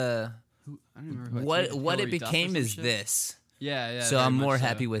the I don't remember who I tweeted. what it Hillary Duff or became some is shit? this. Yeah. So very I'm more much so.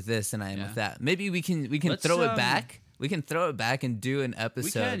 happy with this than I am Yeah. with that. Maybe we can Let's, throw it back. We can throw it back and do an episode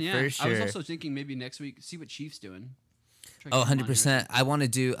We can, yeah. for sure. I was also thinking maybe next week, see what Chief's doing. Try to Oh, get him on 100%. I want to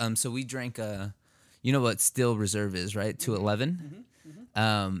do so we drank you know what Still Reserve is, right? 211.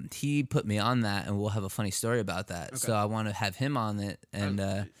 He put me on that and we'll have a funny story about that. So I want to have him on it and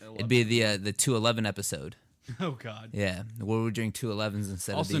it'd be the 211 episode. here. Oh God. Yeah, where we drink 211s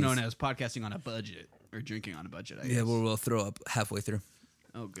instead Also of these. known as podcasting on a budget or drinking on a budget. I guess. Yeah, where we'll throw up halfway through.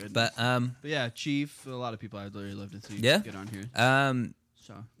 Oh, good. But yeah, Chief. A lot of people I'd really love to see get on here.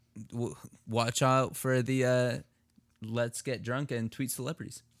 So watch out for the Let's Get Drunk and Tweet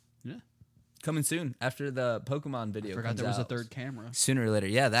Celebrities. yeah, Coming soon after the Pokemon video. I forgot comes there was a out. third camera. Sooner or later.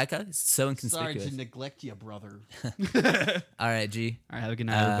 Yeah, that guy is so Sorry inconspicuous. to neglect you, brother. All right, G. All right, have a good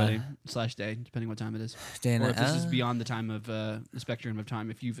night, everybody. / day, depending what time it is. Dana, Or if this is beyond the time of the spectrum of time,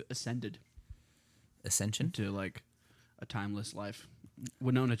 if you've ascended Ascension? to like a timeless life.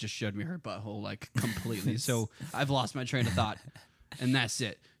 Winona just showed me her butthole like completely, so I've lost my train of thought, and that's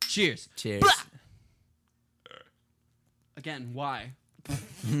it. Cheers. Cheers. Blah! Again, why? It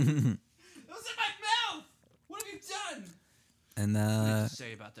was in my mouth. What have you done? And What do you have to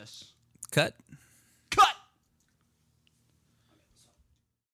say about this? cut.